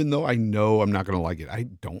out, even though I know I'm not going to like it. I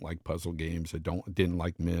don't like puzzle games. Didn't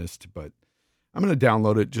like Myst, but I'm going to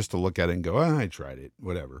download it just to look at it and go, I tried it.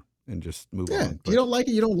 Whatever. and just move Yeah, on. if you don't like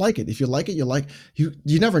it, you don't like it. If you like it,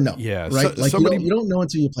 you never know. Yeah, right. Like somebody, you don't know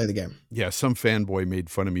until you play the game. yeah, some fanboy made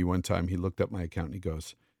fun of me one time. He looked up my account and he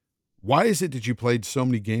goes, "Why is it that you played so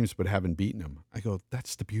many games but haven't beaten them?" I go,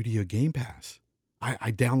 "That's the beauty of Game Pass.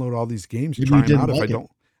 I download all these games, Maybe try you them out. didn't If I like it.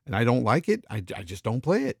 don't, and I don't like it, I just don't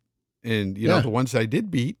play it. And you know, Yeah. the ones I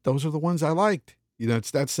did beat, those are the ones I liked. You know,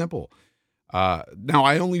 it's that simple. Now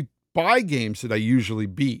I only buy games that I usually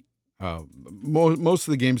beat. Most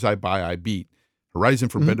of the games I buy, I beat. Horizon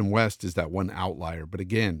Forbidden West is that one outlier, but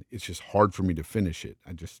again, it's just hard for me to finish it.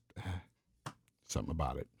 I just something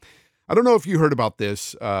about it. I don't know if you heard about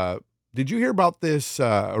this. Did you hear about this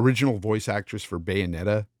original voice actress for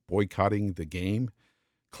Bayonetta boycotting the game,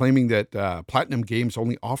 claiming that Platinum Games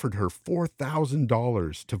only offered her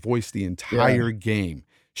 $4,000 to voice the entire game?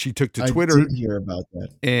 She took to Twitter. I did hear about that.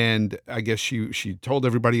 And I guess she told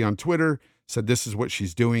everybody on Twitter, said this is what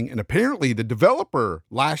she's doing. And apparently the developer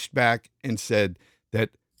lashed back and said that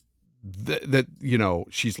you know,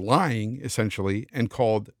 she's lying essentially, and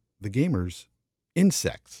called the gamers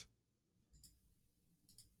insects.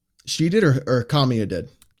 She did, or Kamiya did.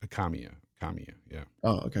 Kamiya, yeah.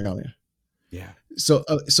 Oh, okay, Kamiya. Yeah. So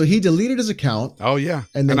he deleted his account. Oh yeah.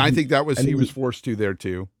 And then I think that was, he then was forced to there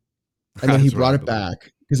too. And then he That's what brought I it believe.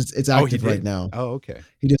 back because it's Oh, he active right did? now. Oh, okay.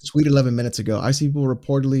 He just tweeted 11 minutes ago. I see people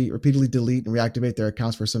repeatedly delete and reactivate their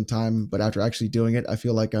accounts for some time, but after actually doing it, I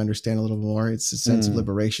feel like I understand a little more. It's a sense of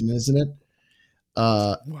liberation, isn't it?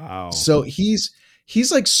 Wow. So he's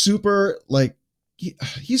like super, like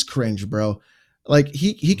he's cringe, bro. Like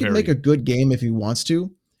he can make a good game if he wants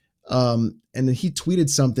to. And then he tweeted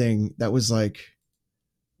something that was like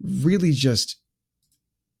really just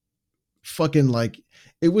fucking like,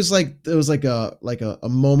 it was like a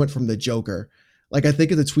moment from the Joker. Like I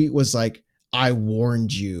think the tweet was like, "I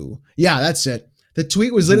warned you." Yeah, that's it. The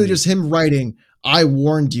tweet was literally just him writing, "I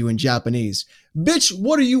warned you" in Japanese. Bitch,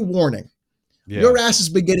 what are you warning? Yeah. Your ass has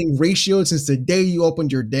been getting ratioed since the day you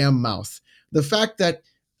opened your damn mouth. The fact that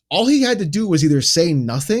all he had to do was either say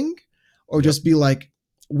nothing or just be like,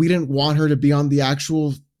 "We didn't want her to be on the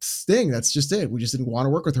actual thing. That's just it. We just didn't want to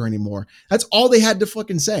work with her anymore." That's all they had to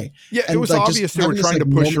fucking say. Yeah, And it was like, obvious just they were having this, trying to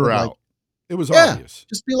like, push her moment of, out. like, It was yeah, obvious.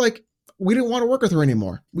 just be like, "We didn't want to work with her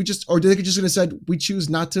anymore. We just," or they could just have said, "We choose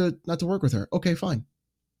not to work with her." Okay, fine.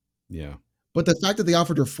 Yeah. But the fact that they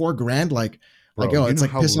offered her $4,000, like, Bro, oh, you it's know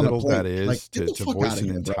like how piss on a little plate. that is Like, get to the fuck voice outta an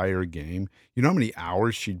here, bro. entire game. You know how many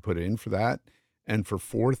hours she'd put in for that? And for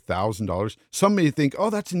 $4,000, some may think, "Oh,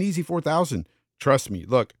 that's an easy 4,000." Trust me.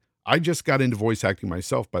 Look, I just got into voice acting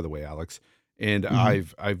myself, by the way, Alex, and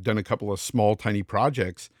I've done a couple of small, tiny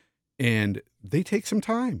projects, and they take some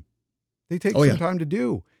time. They take some time to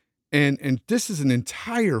do, and this is an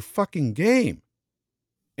entire fucking game.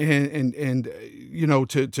 And you know,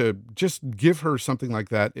 to just give her something like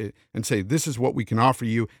that and say, "This is what we can offer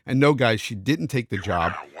you." And no, guys, she didn't take the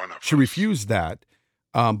job. She refused that.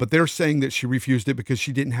 But they're saying that she refused it because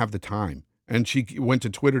she didn't have the time. And she went to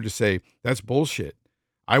Twitter to say, "That's bullshit.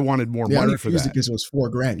 I wanted more money for that." Because it was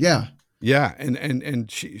 $4,000. Yeah. Yeah. And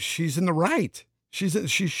she's in the right. She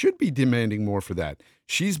should be demanding more for that.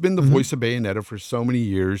 She's been the voice of Bayonetta for so many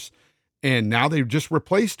years. And now they've just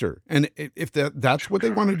replaced her. And if that's what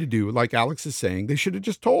they wanted to do, like Alex is saying, they should have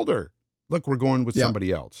just told her, "Look, we're going with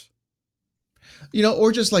somebody else." You know,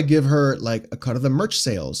 or just like give her like a cut of the merch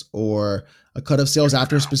sales or a cut of sales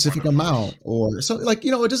after a specific amount or something. Like,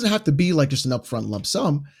 you know, it doesn't have to be like just an upfront lump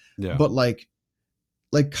sum. Yeah. But like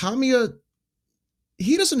Kamiya,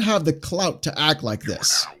 he doesn't have the clout to act like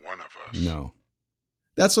this. No.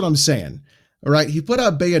 That's what I'm saying. All right. He put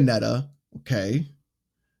out Bayonetta. Okay.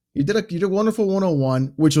 You did Wonderful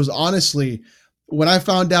 101, which was honestly, when I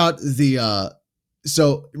found out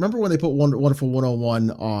so remember when they put Wonderful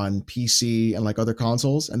 101 on PC and like other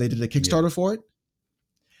consoles and they did a Kickstarter for it?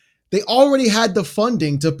 They already had the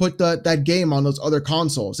funding to put that game on those other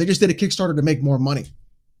consoles. They just did a Kickstarter to make more money.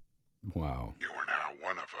 Wow. You are now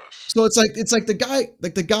one of us. So it's like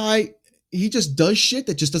the guy, he just does shit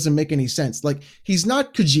that just doesn't make any sense. Like, he's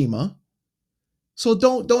not Kojima. So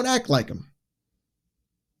don't act like him.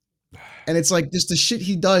 And it's like, just the shit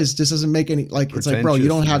he does just doesn't make any, like, it's like, bro, you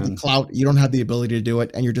don't have the clout, you don't have the ability to do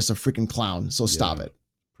it, and you're just a freaking clown. So stop it.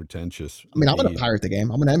 Pretentious. I mean, I'm gonna pirate the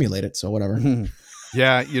game. I'm gonna emulate it. So whatever.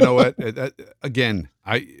 Yeah, you know what? Again,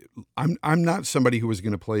 I'm not somebody who was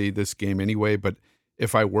going to play this game anyway, but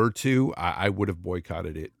if I were to, I would have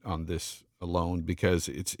boycotted it on this alone because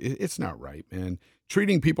it's not right, man.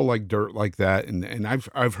 Treating people like dirt like that, and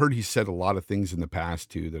I've heard he said a lot of things in the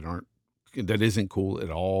past too that isn't cool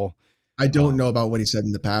at all. I don't know about what he said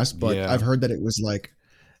in the past, but Yeah. I've heard that it was like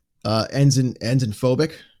ends in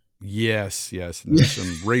phobic. Yes, yes. And there's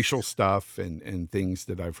some racial stuff and things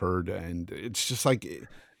that I've heard, and it's just like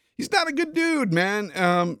he's not a good dude, man.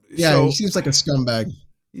 Yeah, So he seems like a scumbag.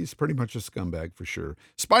 he's pretty much a scumbag for sure.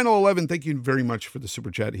 Spinal 11, thank you very much for the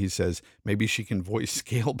super chat. He says maybe she can voice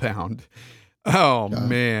Scalebound. Oh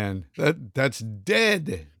man, that's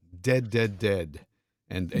dead.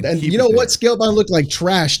 And you know what? Scalebound looked like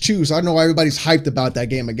trash too, so I don't know why everybody's hyped about that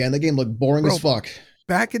game again. That game looked boring as fuck.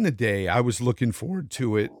 Back in the day, I was looking forward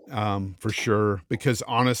to it for sure, because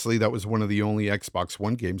honestly, that was one of the only Xbox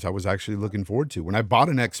One games I was actually looking forward to. When I bought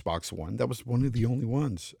an Xbox One, that was one of the only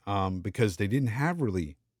ones because they didn't have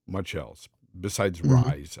really much else besides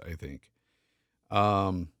Rise, I think.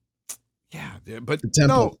 Yeah, but the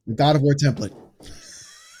template, the God of War template.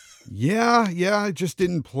 Yeah, it just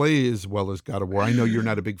didn't play as well as God of War. I know you're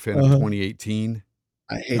not a big fan of 2018.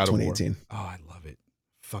 I hate God 2018. Oh, I love it.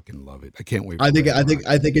 Fucking love it. I can't wait. I think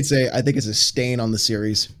it's a stain on the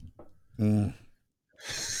series.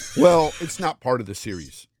 Well, it's not part of the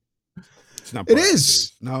series. It's not. It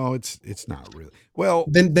is. No, it's not really. Well,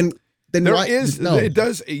 then there is. No. It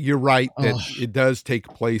does. You're right that it does take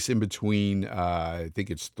place in between. I think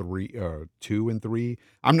it's 2 and 3.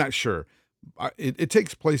 I'm not sure. It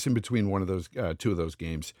takes place in between one of those 2 of those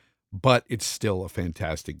games, but it's still a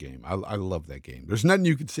fantastic game. I love that game. There's nothing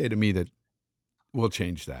you could say to me that will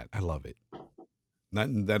change that. I love it.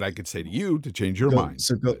 Nothing that I could say to you to change your mind.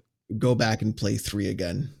 So go back and play 3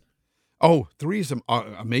 again. Oh, 3 is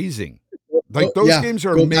amazing. Like those games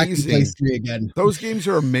are amazing. Play 3 again. Those games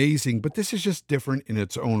are amazing, but this is just different in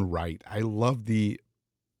its own right. I love the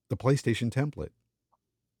PlayStation template.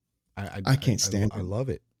 I can't stand it. I love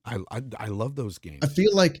it. I love those games. I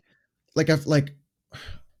feel like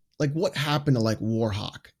what happened to like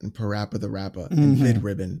Warhawk and Parappa the Rapper and Vid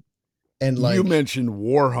Ribbon. And like you mentioned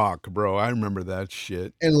Warhawk, bro. I remember that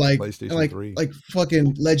shit. And like PlayStation 3. Like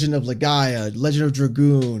fucking Legend of Legaia, Legend of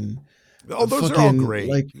Dragoon. Oh, those are all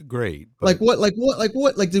great. Great. But like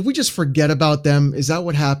did we just forget about them? Is that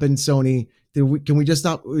what happened, Sony? Can we just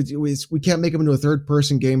not? We can't make them into a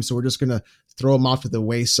third-person game, so we're just gonna throw them off to the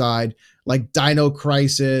wayside. Like Dino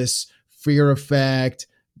Crisis, Fear Effect,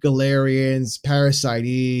 Galarians, Parasite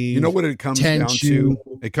Eve. You know what it comes down to?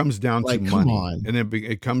 It comes down like, to come money, on. and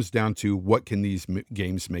it comes down to what can these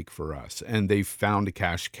games make for us? And they found a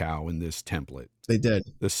cash cow in this template. They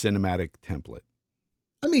did the cinematic template.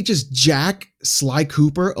 I mean, just Jack Sly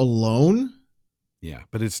Cooper alone. Yeah,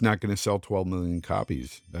 but it's not going to sell 12 million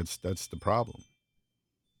copies. That's the problem.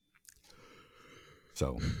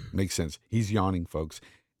 So makes sense. He's yawning, folks,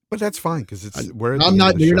 but that's fine because we're. I'm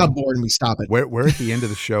not. You're not boring me. Stop it. We're at the end of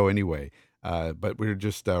the show anyway. But we're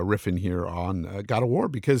just riffing here on God of War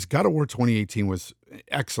because God of War 2018 was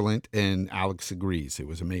excellent, and Alex agrees it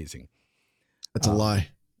was amazing. That's a lie.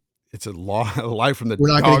 It's a lie from the We're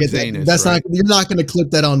not dog's gonna anus. That's right? not. You're not going to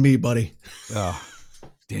clip that on me, buddy. Oh,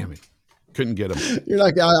 damn it! Couldn't get him. You're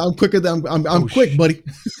like I'm quicker than I'm quick, buddy.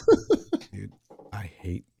 Dude, I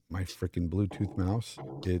hate my freaking Bluetooth mouse.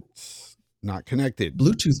 It's not connected.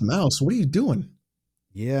 Bluetooth mouse. What are you doing?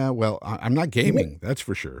 Yeah, well, I'm not gaming. That's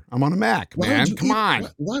for sure. I'm on a Mac, man. Come on.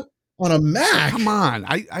 What? On a Mac? Come on.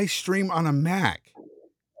 I stream on a Mac.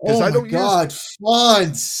 Oh my God,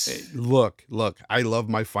 fonts. Look, I love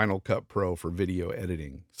my Final Cut Pro for video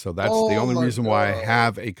editing. So that's the only reason why I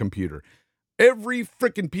have a computer. Every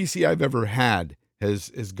freaking PC I've ever had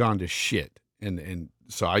has gone to shit. And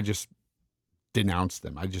so I just denounced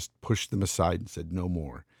them. I just pushed them aside and said, no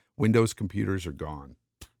more. Windows computers are gone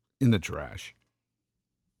in the trash.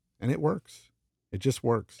 And it works. It just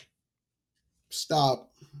works.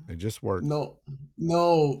 Stop. It just works. No.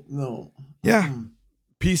 Yeah.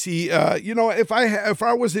 PC, if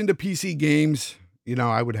I was into PC games,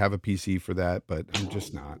 I would have a PC for that, but I'm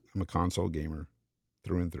just not. I'm a console gamer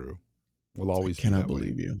through and through. Will always. I cannot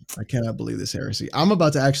believe you. I cannot believe this heresy. I'm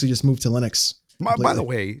about to actually just move to Linux. By the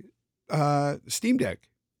way, Steam Deck.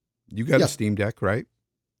 You got a Steam Deck, right?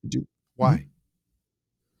 I do. Why?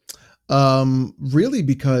 Really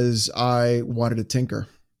because I wanted to tinker.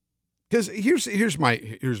 Because here's my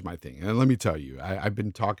thing, and let me tell you, I've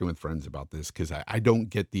been talking with friends about this because I don't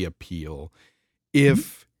get the appeal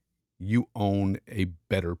if you own a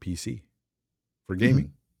better PC for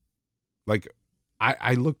gaming. Like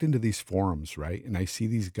I looked into these forums, right, and I see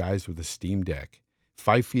these guys with a Steam Deck.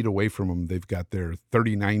 5 feet away from them, they've got their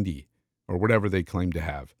 3090 or whatever they claim to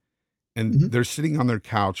have, and they're sitting on their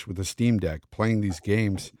couch with a Steam Deck playing these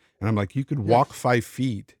games, and I'm like, you could walk 5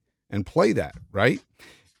 feet and play that, right?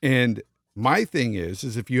 And my thing is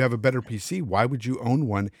if you have a better PC, why would you own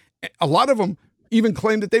one? A lot of them even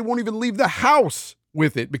claim that they won't even leave the house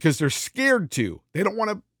with it because they're scared to. They don't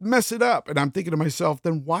want to mess it up. And I'm thinking to myself,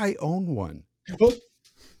 then why own one? Well,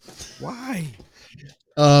 Why?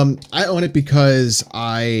 I own it because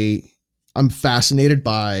I'm fascinated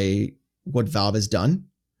by what Valve has done.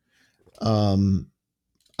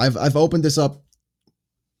 I've opened this up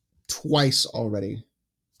twice already.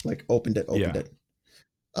 Like opened it.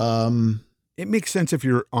 It makes sense if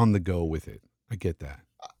you're on the go with it. I get that.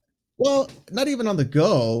 Well, not even on the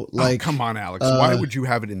go. Like, come on, Alex. Why would you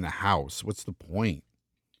have it in the house? What's the point?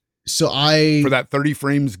 So for that 30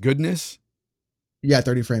 frames goodness? Yeah,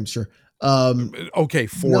 30 frames, sure. Okay,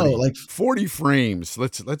 40. No, like 40 frames.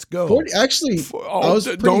 Let's go. 40. Actually, I was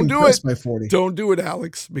don't do it by 40. Don't do it,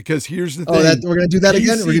 Alex, because here's the thing. We're gonna do that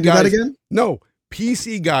again. We're gonna do that again. No,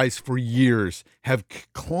 PC guys for years have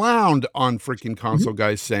clowned on freaking console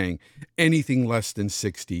guys saying anything less than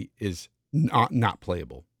 60 is not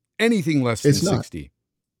playable. Anything less than 60,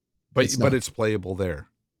 but it's playable there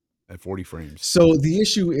at 40 frames. So the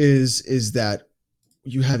issue is that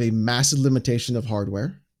you have a massive limitation of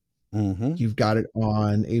hardware. Mm-hmm. You've got it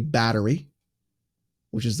on a battery,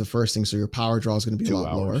 which is the first thing. So your power draw is going to be a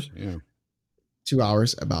lot lower. Yeah. 2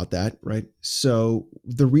 hours, about that, right? So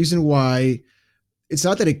the reason why it's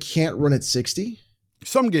not that it can't run at 60.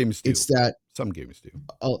 Some games do. It's that some games do.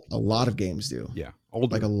 A lot of games do. Yeah.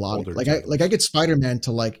 Like a lot. I get Spider-Man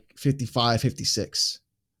to like 55, 56.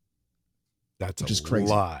 That's which is crazy.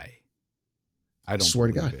 Lie. I don't swear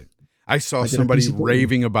to God. It. I saw somebody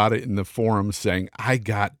raving about it in the forum saying, I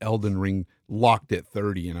got Elden Ring locked at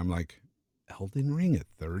 30. And I'm like, Elden Ring at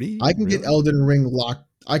 30? I can get Elden Ring locked.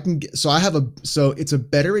 It's a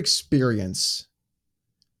better experience.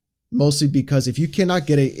 Mostly because if you cannot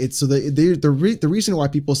get the reason why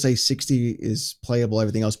people say 60 is playable,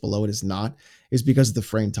 everything else below it is not, is because of the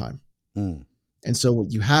frame time. Mm. And so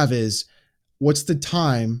what you have is, what's the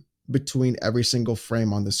time between every single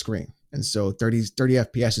frame on the screen? And so 30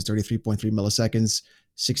 FPS is 33.3 milliseconds,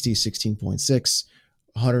 60 is 16.6,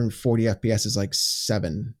 140 FPS is like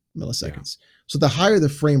 7 milliseconds. Yeah. So the higher the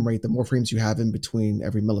frame rate, the more frames you have in between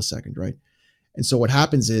every millisecond, right? And so what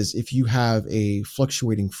happens is, if you have a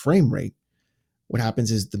fluctuating frame rate, what happens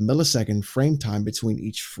is the millisecond frame time between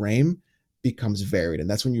each frame becomes varied. And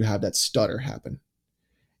that's when you have that stutter happen.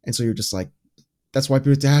 And so you're just like, that's why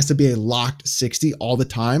it has to be a locked 60 all the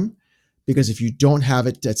time. Because if you don't have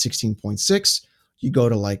it at 16.6, you go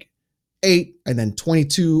to like 8 and then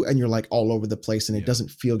 22 and you're like all over the place and it doesn't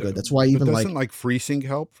feel good. That's why even doesn't like FreeSync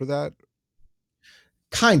help for that?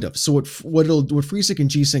 Kind of. So what FreeSync and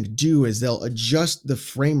G-Sync do is they'll adjust the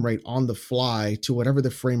frame rate on the fly to whatever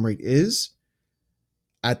the frame rate is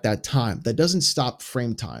at that time. That doesn't stop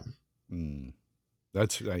frame time.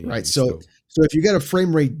 That's right. So if you get a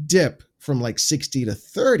frame rate dip from like 60 to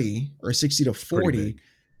 30 or 60 to 40,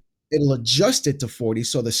 it'll adjust it to 40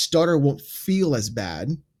 so the stutter won't feel as bad.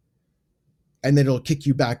 And then it'll kick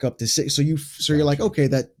you back up to 6. So you're like, okay,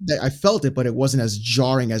 that I felt it, but it wasn't as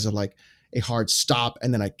jarring as a hard stop,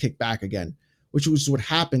 and then I kick back again, which was what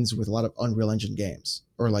happens with a lot of Unreal Engine games,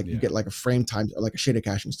 or you get like a frame time or like a shader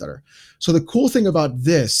caching stutter. So the cool thing about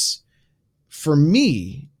this for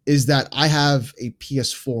me is that I have a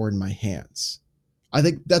PS4 in my hands. I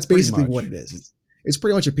think that's basically what it is. It's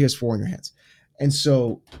pretty much a PS4 in your hands. And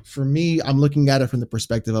so for me, I'm looking at it from the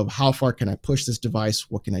perspective of how far can I push this device?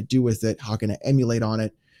 What can I do with it? How can I emulate on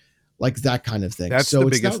it? Like that kind of thing. That's the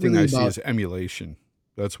biggest thing I see is emulation.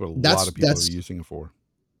 That's what a lot of people are using it for.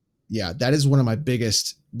 Yeah, that is one of my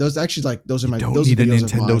biggest. Those are my. You don't need a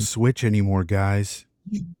Nintendo Switch anymore, guys.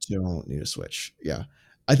 You don't need a Switch. Yeah,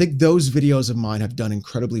 I think those videos of mine have done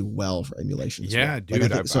incredibly well for emulation. Yeah,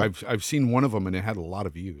 dude, I've seen one of them and it had a lot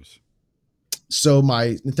of views. So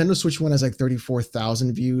my Nintendo Switch one has like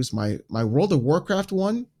 34,000 views. My World of Warcraft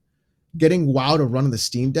one, getting WoW to run on the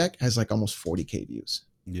Steam Deck, has like almost 40K views.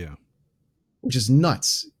 Yeah, which is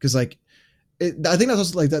nuts because I think that's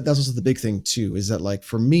also that's also the big thing too, is that like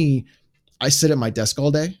for me, I sit at my desk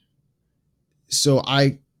all day, so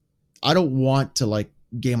I don't want to like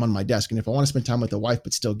game on my desk, and if I want to spend time with the wife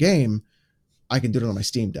but still game, I can do it on my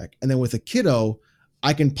Steam Deck. And then with a kiddo,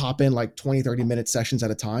 I can pop in like 20-30 minute sessions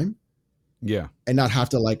at a time. Yeah. And not have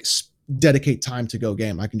to like dedicate time to go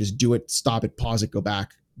game. I can just do it, stop it, pause it, go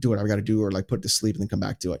back, do what I got to do, or like put it to sleep and then come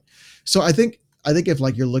back to it. So I think if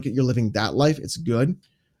like you're living that life, it's good.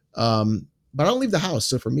 But I don't leave the house.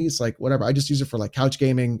 So for me, it's like whatever. I just use it for like couch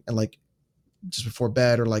gaming and like just before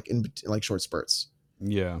bed or like in like short spurts.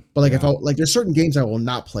 Yeah. But like if I like, there's certain games I will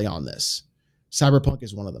not play on this. Cyberpunk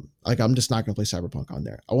is one of them. Like I'm just not going to play Cyberpunk on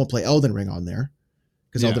there. I won't play Elden Ring on there.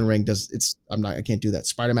 Because Elden Ring I can't do that.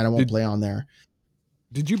 Spider-Man, I won't play on there.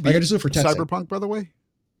 Did you beat I just do it for testing. Cyberpunk, by the way?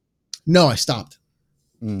 No, I stopped.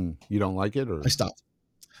 You don't like it, or I stopped.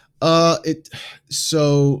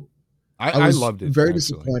 So I was loved it. very actually.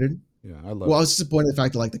 disappointed. Yeah, I loved Well, I it. was disappointed in the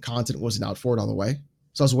fact that like the content wasn't out for it all the way.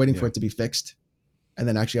 So I was waiting for Yeah. it to be fixed, and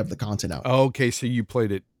then actually have the content out. Okay, so you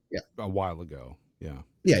played it Yeah. a while ago. Yeah.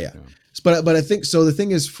 Yeah. But I think so. The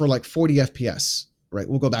thing is, for like 40 FPS, right?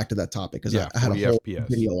 We'll go back to that topic because Yeah, I had a 40 whole FPS.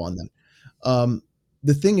 video on that.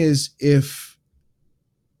 The thing is, if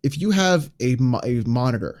you have a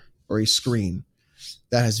monitor or a screen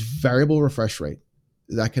that has variable refresh rate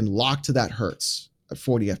that can lock to that hertz at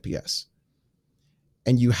 40 FPS,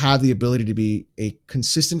 and you have the ability to be a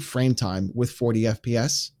consistent frame time with 40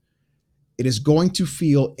 FPS, it is going to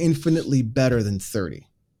feel infinitely better than 30,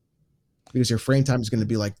 because your frame time is going to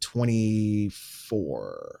be like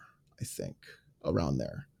 24, I think, around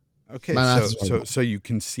there. Okay, My math is horrible. so you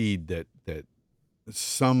concede that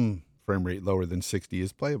some frame rate lower than 60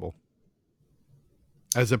 is playable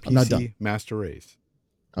as a I'm not PC done. master race.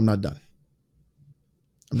 I'm not done.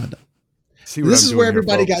 See what This I'm is doing where here,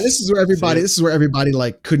 everybody got. folks? This is where everybody. See? This is where everybody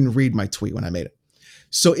like couldn't read my tweet when I made it.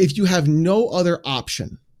 So if you have no other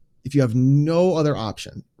option,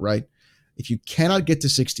 right? If you cannot get to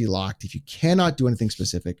 60 locked, if you cannot do anything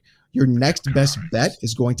specific, your next best bet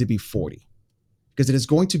is going to be 40, because it is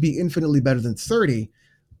going to be infinitely better than 30,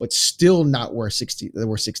 but still not where 60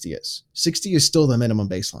 is. 60 is still the minimum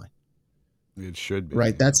baseline, It should be.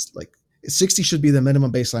 right? That's like 60 should be the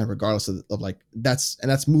minimum baseline, regardless of like that's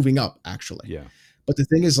moving up actually. Yeah. But the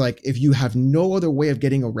thing is, like, if you have no other way of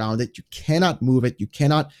getting around it, you cannot move it, you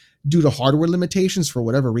cannot, due to hardware limitations for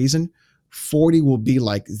whatever reason, 40 will be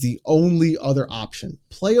like the only other option.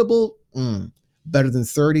 Playable, better than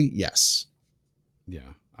 30, yes. Yeah.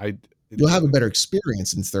 You'll have a better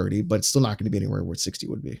experience in 30, but it's still not going to be anywhere where 60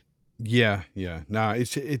 would be. Yeah. No,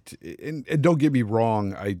 and don't get me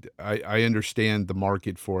wrong. I understand the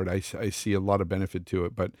market for it. I see a lot of benefit to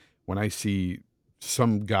it, but when I see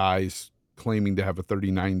some guys claiming to have a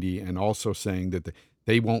 3090 and also saying that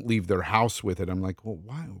they won't leave their house with it, I'm like, well,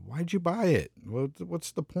 why'd you buy it?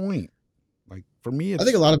 What's the point? Like, for me, I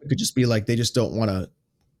think a lot of it could just be like they just don't want to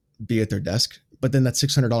be at their desk, but then that's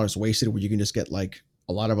 $600 wasted where you can just get like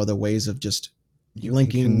a lot of other ways of just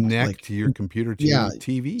linking, connect like, to your computer to your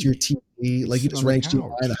TV. to your TV, like you Sit just on the range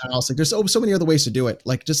HDMI in the house. Like there's so many other ways to do it.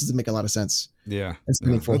 Like, it just doesn't make a lot of sense. Yeah, And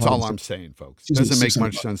spending that's all $400. I'm saying, folks. Excuse me, Doesn't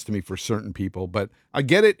make much $600. sense to me for certain people, but I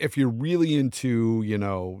get it if you're really into,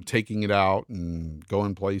 taking it out and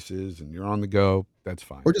going places and you're on the go. That's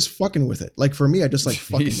fine. Or just fucking with it. Like for me, I just like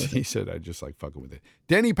fucking with He it. said, I just like fucking with it.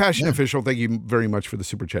 Danny Passion Official, thank you very much for the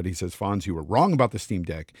super chat. He says, Fonz, you were wrong about the Steam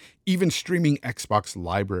Deck. Even streaming Xbox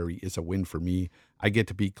library is a win for me. I get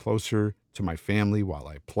to be closer to my family while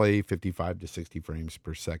I play 55 to 60 frames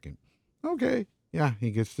per second. Okay. Yeah,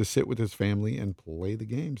 he gets to sit with his family and play the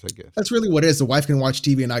games, I guess. That's really what it is. The wife can watch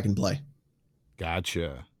TV and I can play.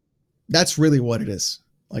 Gotcha. That's really what it is.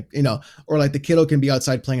 Like, or like the kiddo can be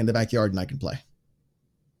outside playing in the backyard and I can play.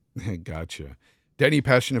 Gotcha. Danny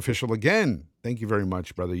Passion Official again. Thank you very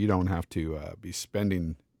much, brother. You don't have to be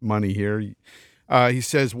spending money here. He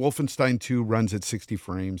says Wolfenstein 2 runs at 60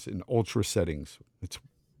 frames in ultra settings.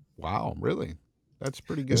 Wow, really? That's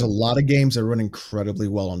pretty good. There's a lot of games that run incredibly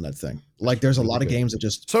well on that thing. Like there's a lot of games that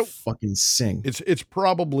just fucking sing. It's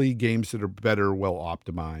probably games that are better, well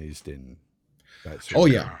optimized, and that sort Oh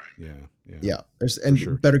of yeah. thing. Yeah. There's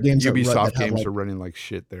sure. better games. Ubisoft games are running like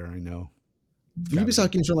shit there, I know.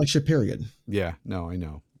 Ubisoft games run like shit, period. Yeah, no, I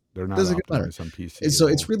know. They're not Doesn't get better. optimized on PC. And so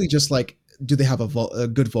it's really just like, do they have a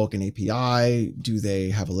good Vulkan API? Do they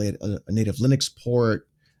have a native Linux port?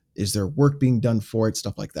 Is there work being done for it?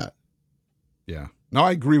 Stuff like that. Yeah. No,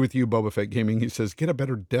 I agree with you, Boba Fett Gaming. He says, get a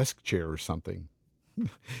better desk chair or something.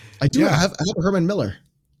 I do. Yeah. I have a Herman Miller.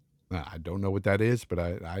 I don't know what that is, but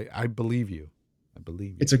I believe you. I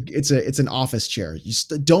believe you. It's an office chair. You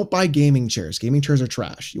don't buy gaming chairs. Gaming chairs are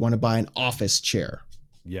trash. You want to buy an office chair.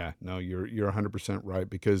 Yeah, no, you're 100% right,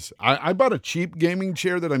 because I bought a cheap gaming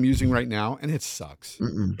chair that I'm using right now, and it sucks.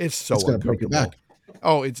 It's so It's gonna break your uncomfortable. back.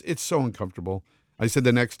 Oh, it's so uncomfortable. I said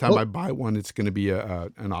the next time I buy one, it's going to be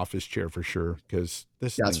an office chair for sure, because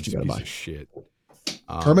this That's thing's what you a gotta piece buy. of shit.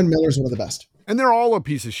 Herman Miller is one of the best. And they're all a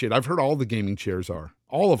piece of shit. I've heard all the gaming chairs are.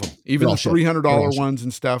 All of them. Even They're the all shit. $300 They're all shit. ones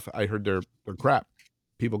and stuff, I heard they're crap.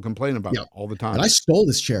 People complain about it all the time. And I stole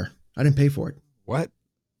this chair. I didn't pay for it. What?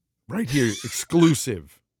 Right here,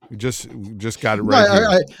 exclusive. We just got it No, right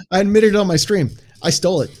here. I admitted it on my stream. I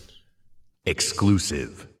stole it.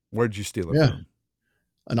 Exclusive. Where'd you steal it Yeah. from?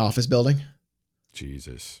 An office building.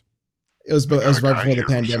 Jesus. It was right before the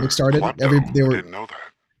pandemic started. Didn't know that.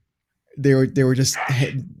 They were just,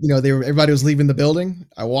 everybody was leaving the building.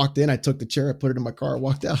 I walked in, I took the chair, I put it in my car, I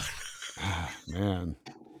walked out. Man.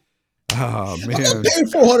 Oh, I'm man. not paying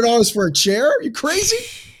 $400 for a chair. You crazy?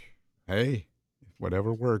 Hey,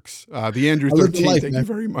 whatever works. The Andrew I live the 13, life, thank man. you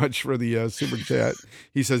very much for the super chat.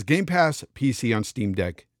 He says, Game Pass PC on Steam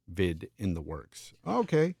Deck vid in the works.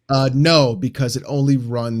 Okay. No, because it only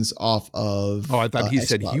runs off of. Oh, I thought he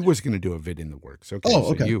said xCloud. he was going to do a vid in the works. Okay. Oh, so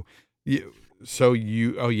okay. you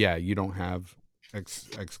don't have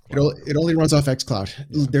xCloud. It only runs off xCloud.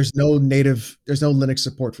 Yeah. There's no Linux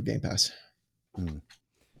support for Game Pass.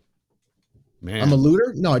 Man, I'm a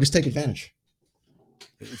looter? No, I just take advantage.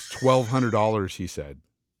 it's $1,200. He said.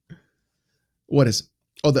 What is?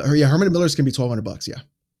 Oh, Herman & Miller's can be $1,200. Yeah.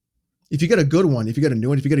 If you get a good one, if you get a new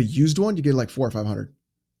one, if you get a used one, you get like $400 or $500.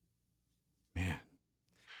 Man,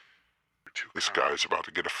 this guy's about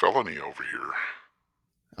to get a felony over here.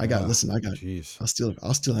 Listen, jeez.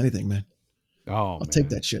 I'll steal anything, man. Oh, I'll take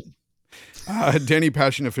that shit. Danny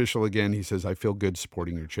Passion Official again. He says, I feel good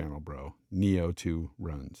supporting your channel, bro. Neo 2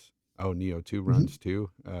 runs. Oh, Neo 2 runs too.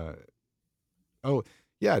 Oh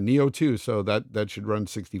yeah, Neo 2. So that should run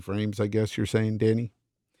 60 frames, I guess you're saying, Danny.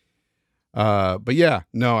 But yeah,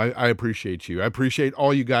 no, I appreciate you. I appreciate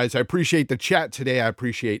all you guys. I appreciate the chat today. I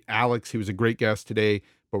appreciate Alex. He was a great guest today,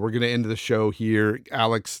 but we're going to end the show here.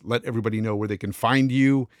 Alex, let everybody know where they can find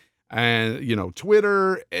you and,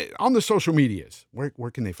 Twitter, on the social medias. Where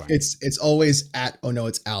can they find you? It's always at,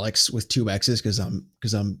 it's Alex with 2 X's because I'm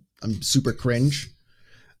super cringe.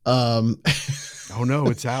 Oh no,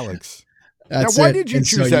 it's Alex. Now, That's why it. did you And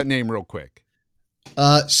choose so that name real quick?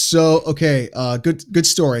 Good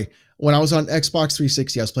story. When I was on Xbox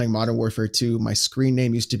 360, I was playing Modern Warfare 2. My screen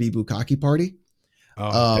name used to be Bukkake Party.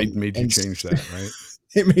 Oh, they made you change that, right?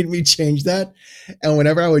 It made me change that. And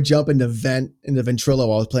whenever I would jump into Ventrilo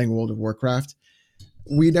while I was playing World of Warcraft,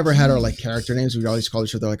 we never had our like character names. We'd always call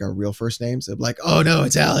each other like our real first names. It'd be like, oh no,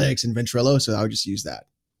 it's Alex and Ventrilo. So I would just use that.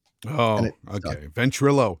 Oh, okay.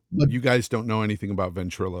 Ventrilo. You guys don't know anything about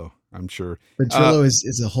Ventrilo, I'm sure. Ventrilo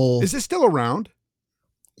is a whole. Is it still around?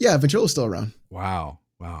 Yeah, Ventrilo's still around. Wow.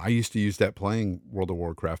 I used to use that playing World of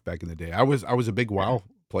Warcraft back in the day. I was a big WoW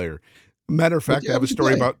player. Matter of fact, I have a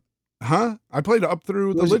story about. I played up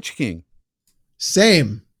through the Lich King.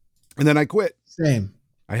 Same. And then I quit. Same.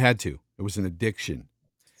 I had to. It was an addiction.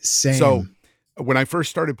 Same. So when I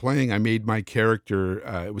first started playing, I made my character.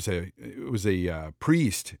 It was a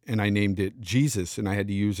priest, and I named it Jesus, and I had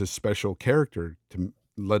to use a special character to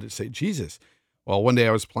let it say Jesus. Well, one day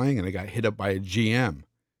I was playing, and I got hit up by a GM,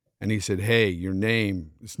 and he said, "Hey, your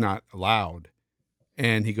name is not allowed."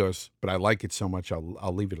 And he goes, "But I like it so much,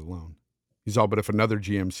 I'll leave it alone." He's all, "But if another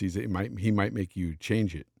GM sees it, he might make you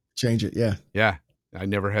change it." Change it, yeah. Yeah, I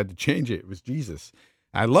never had to change it. It was Jesus.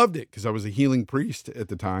 I loved it because I was a healing priest at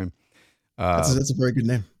the time. That's a very good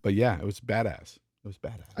name. But yeah, it was badass.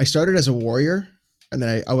 I started as a warrior, and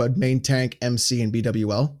then I would main tank, MC, and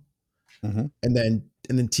BWL. Mm-hmm. And then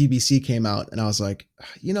TBC came out, and I was like,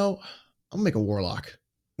 I'm gonna make a warlock.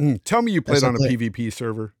 Tell me you played on a PvP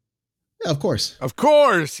server. Yeah, of course. Of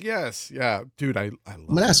course, yes, yeah, dude. I'm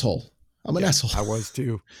an asshole. I'm an asshole. I was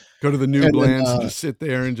too. Go to the noob lands and just sit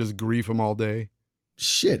there and just grief them all day.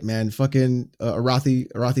 Shit, man, fucking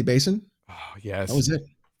Arathi Basin. Oh yes, that was it.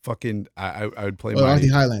 Fucking, I would play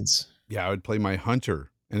Arathi Highlands. Yeah, I would play my hunter,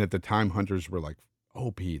 and at the time, hunters were like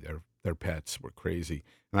OP. Their pets were crazy,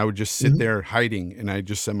 and I would just sit there hiding, and I'd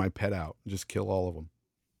just send my pet out and just kill all of them.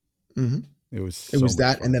 Mm-hmm. It was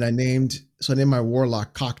that, fun. and then I named my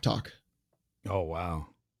warlock Cock Talk. Oh wow,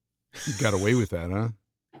 you got away with that, huh?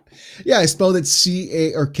 Yeah, I spelled it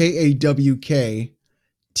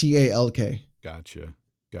KAWKTALK. Gotcha.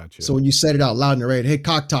 So when you said it out loud in the raid, hey,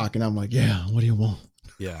 Cock Talk, and I'm like, yeah, what do you want?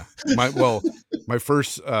 Yeah. My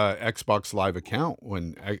first Xbox Live account,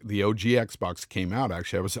 when the OG Xbox came out,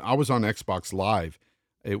 actually, I was on Xbox Live.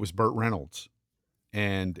 It was Burt Reynolds,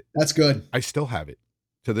 and that's good. I still have it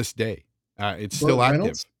to this day. It's Burt still active.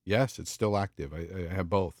 Reynolds? Yes, it's still active. I have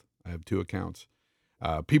both. I have 2 accounts.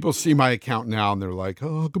 People see my account now and they're like,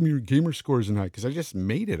 "Oh, how come your gamer score isn't high?" Because I just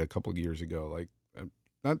made it a couple of years ago. Like,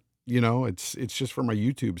 not, it's just for my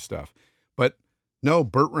YouTube stuff. But no,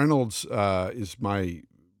 Burt Reynolds is my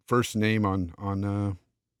first name on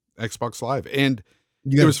Xbox Live. And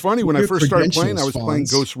it was funny when I first started playing, I was playing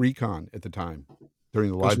Ghost Recon at the time during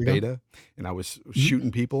the live beta, and I was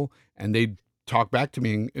shooting people, and they'd talk back to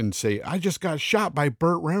me and say, "I just got shot by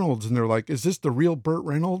Burt Reynolds," and they're like, "Is this the real Burt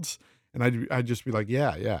Reynolds?" And I'd just be like,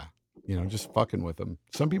 yeah, just fucking with them.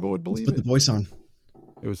 Some people would believe it. Put the voice on.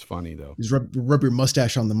 It was funny though. Just rub your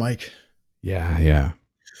mustache on the mic. Yeah.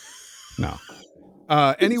 No.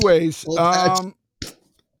 Anyways,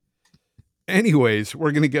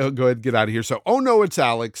 we're gonna go ahead and get out of here. So, oh no, it's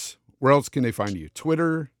Alex. Where else can they find you?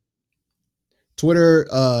 Twitter, Twitter,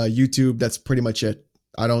 YouTube. That's pretty much it.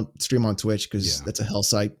 I don't stream on Twitch because Yeah. that's a hell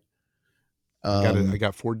site. I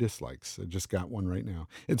got 4 dislikes. I just got one right now.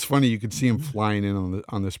 It's funny. You could see them flying in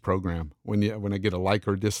on this program. When I get a like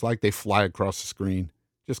or dislike, they fly across the screen.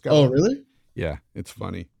 Just got. Oh, one. really? Yeah, it's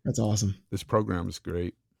funny. That's awesome. This program is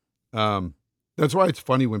great. That's why it's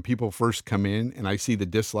funny when people first come in and I see the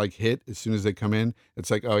dislike hit as soon as they come in. It's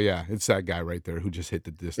like, oh yeah, it's that guy right there who just hit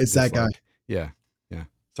the dislike. It's that guy. Yeah, yeah.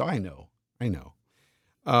 So I know.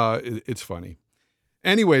 It's funny.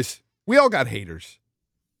 Anyways, we all got haters.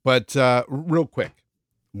 But real quick,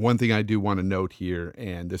 one thing I do want to note here,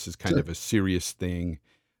 and this is kind of a serious thing.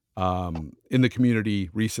 In the community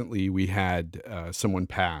recently, we had someone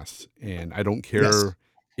pass, and I don't care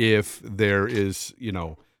if there is,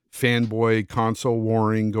 fanboy console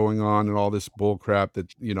warring going on and all this bull crap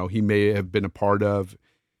that, he may have been a part of.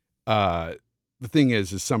 The thing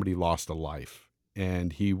is somebody lost a life,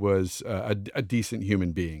 and he was a decent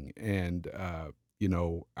human being. And,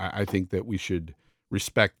 I think that we should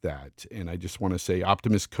respect that. And I just want to say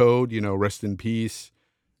Optimus Code, rest in peace.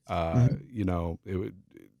 I know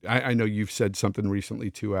you've said something recently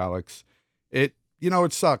too, Alex. It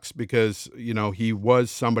sucks because, he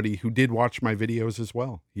was somebody who did watch my videos as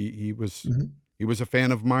well. He was a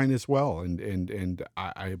fan of mine as well. And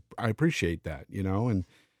I appreciate that, and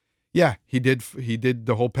yeah, he did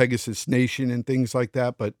the whole Pegasus Nation and things like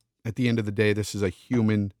that. But at the end of the day, this is a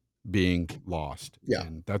human being lost. Yeah.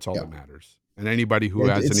 And that's all that matters. And anybody who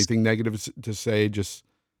has anything negative to say, just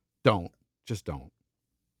don't.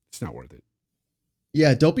 It's not worth it.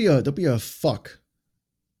 Yeah, don't be a fuck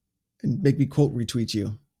and make me quote retweet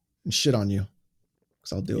you and shit on you,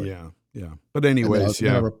 because I'll do it. Yeah. But anyways,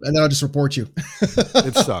 and then I'll just report you.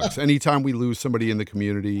 It sucks. Anytime we lose somebody in the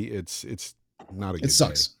community, it's not a good day. It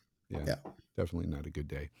sucks. Yeah, definitely not a good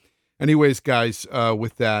day. Anyways, guys,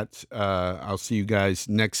 with that, I'll see you guys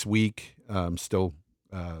next week. Still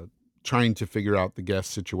trying to figure out the guest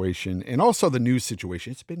situation and also the news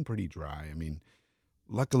situation. It's been pretty dry. I mean,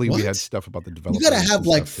 luckily we had stuff about the developers. You gotta have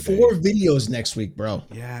like 4 videos next week, bro.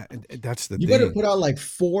 Yeah, and that's the thing. You better put out like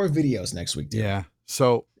 4 videos next week, dude. Yeah.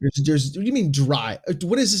 So there's what do you mean dry?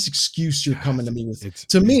 What is this excuse you're coming to me with? It's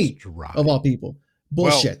dry. Of all people.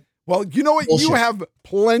 Bullshit. Well, you know what? Bullshit. You have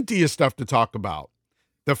plenty of stuff to talk about.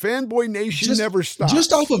 The Fanboy Nation never stops.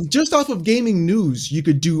 Just off of gaming news, you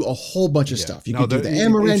could do a whole bunch of stuff. You could do the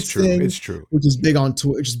Amaranth thing, it's true. which is big on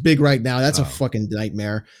Twitch, which is big right now. That's a fucking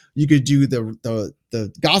nightmare. You could do the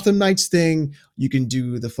Gotham Knights thing. You can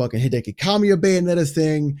do the fucking Hideki Kamiya Bayonetta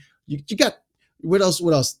thing. You got what else?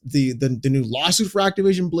 The new lawsuit for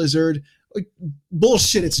Activision Blizzard. Like,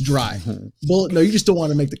 bullshit, it's dry. No, you just don't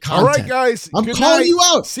want to make the content. All right, guys. I'm calling you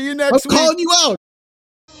out. See you next week. I'm calling you out.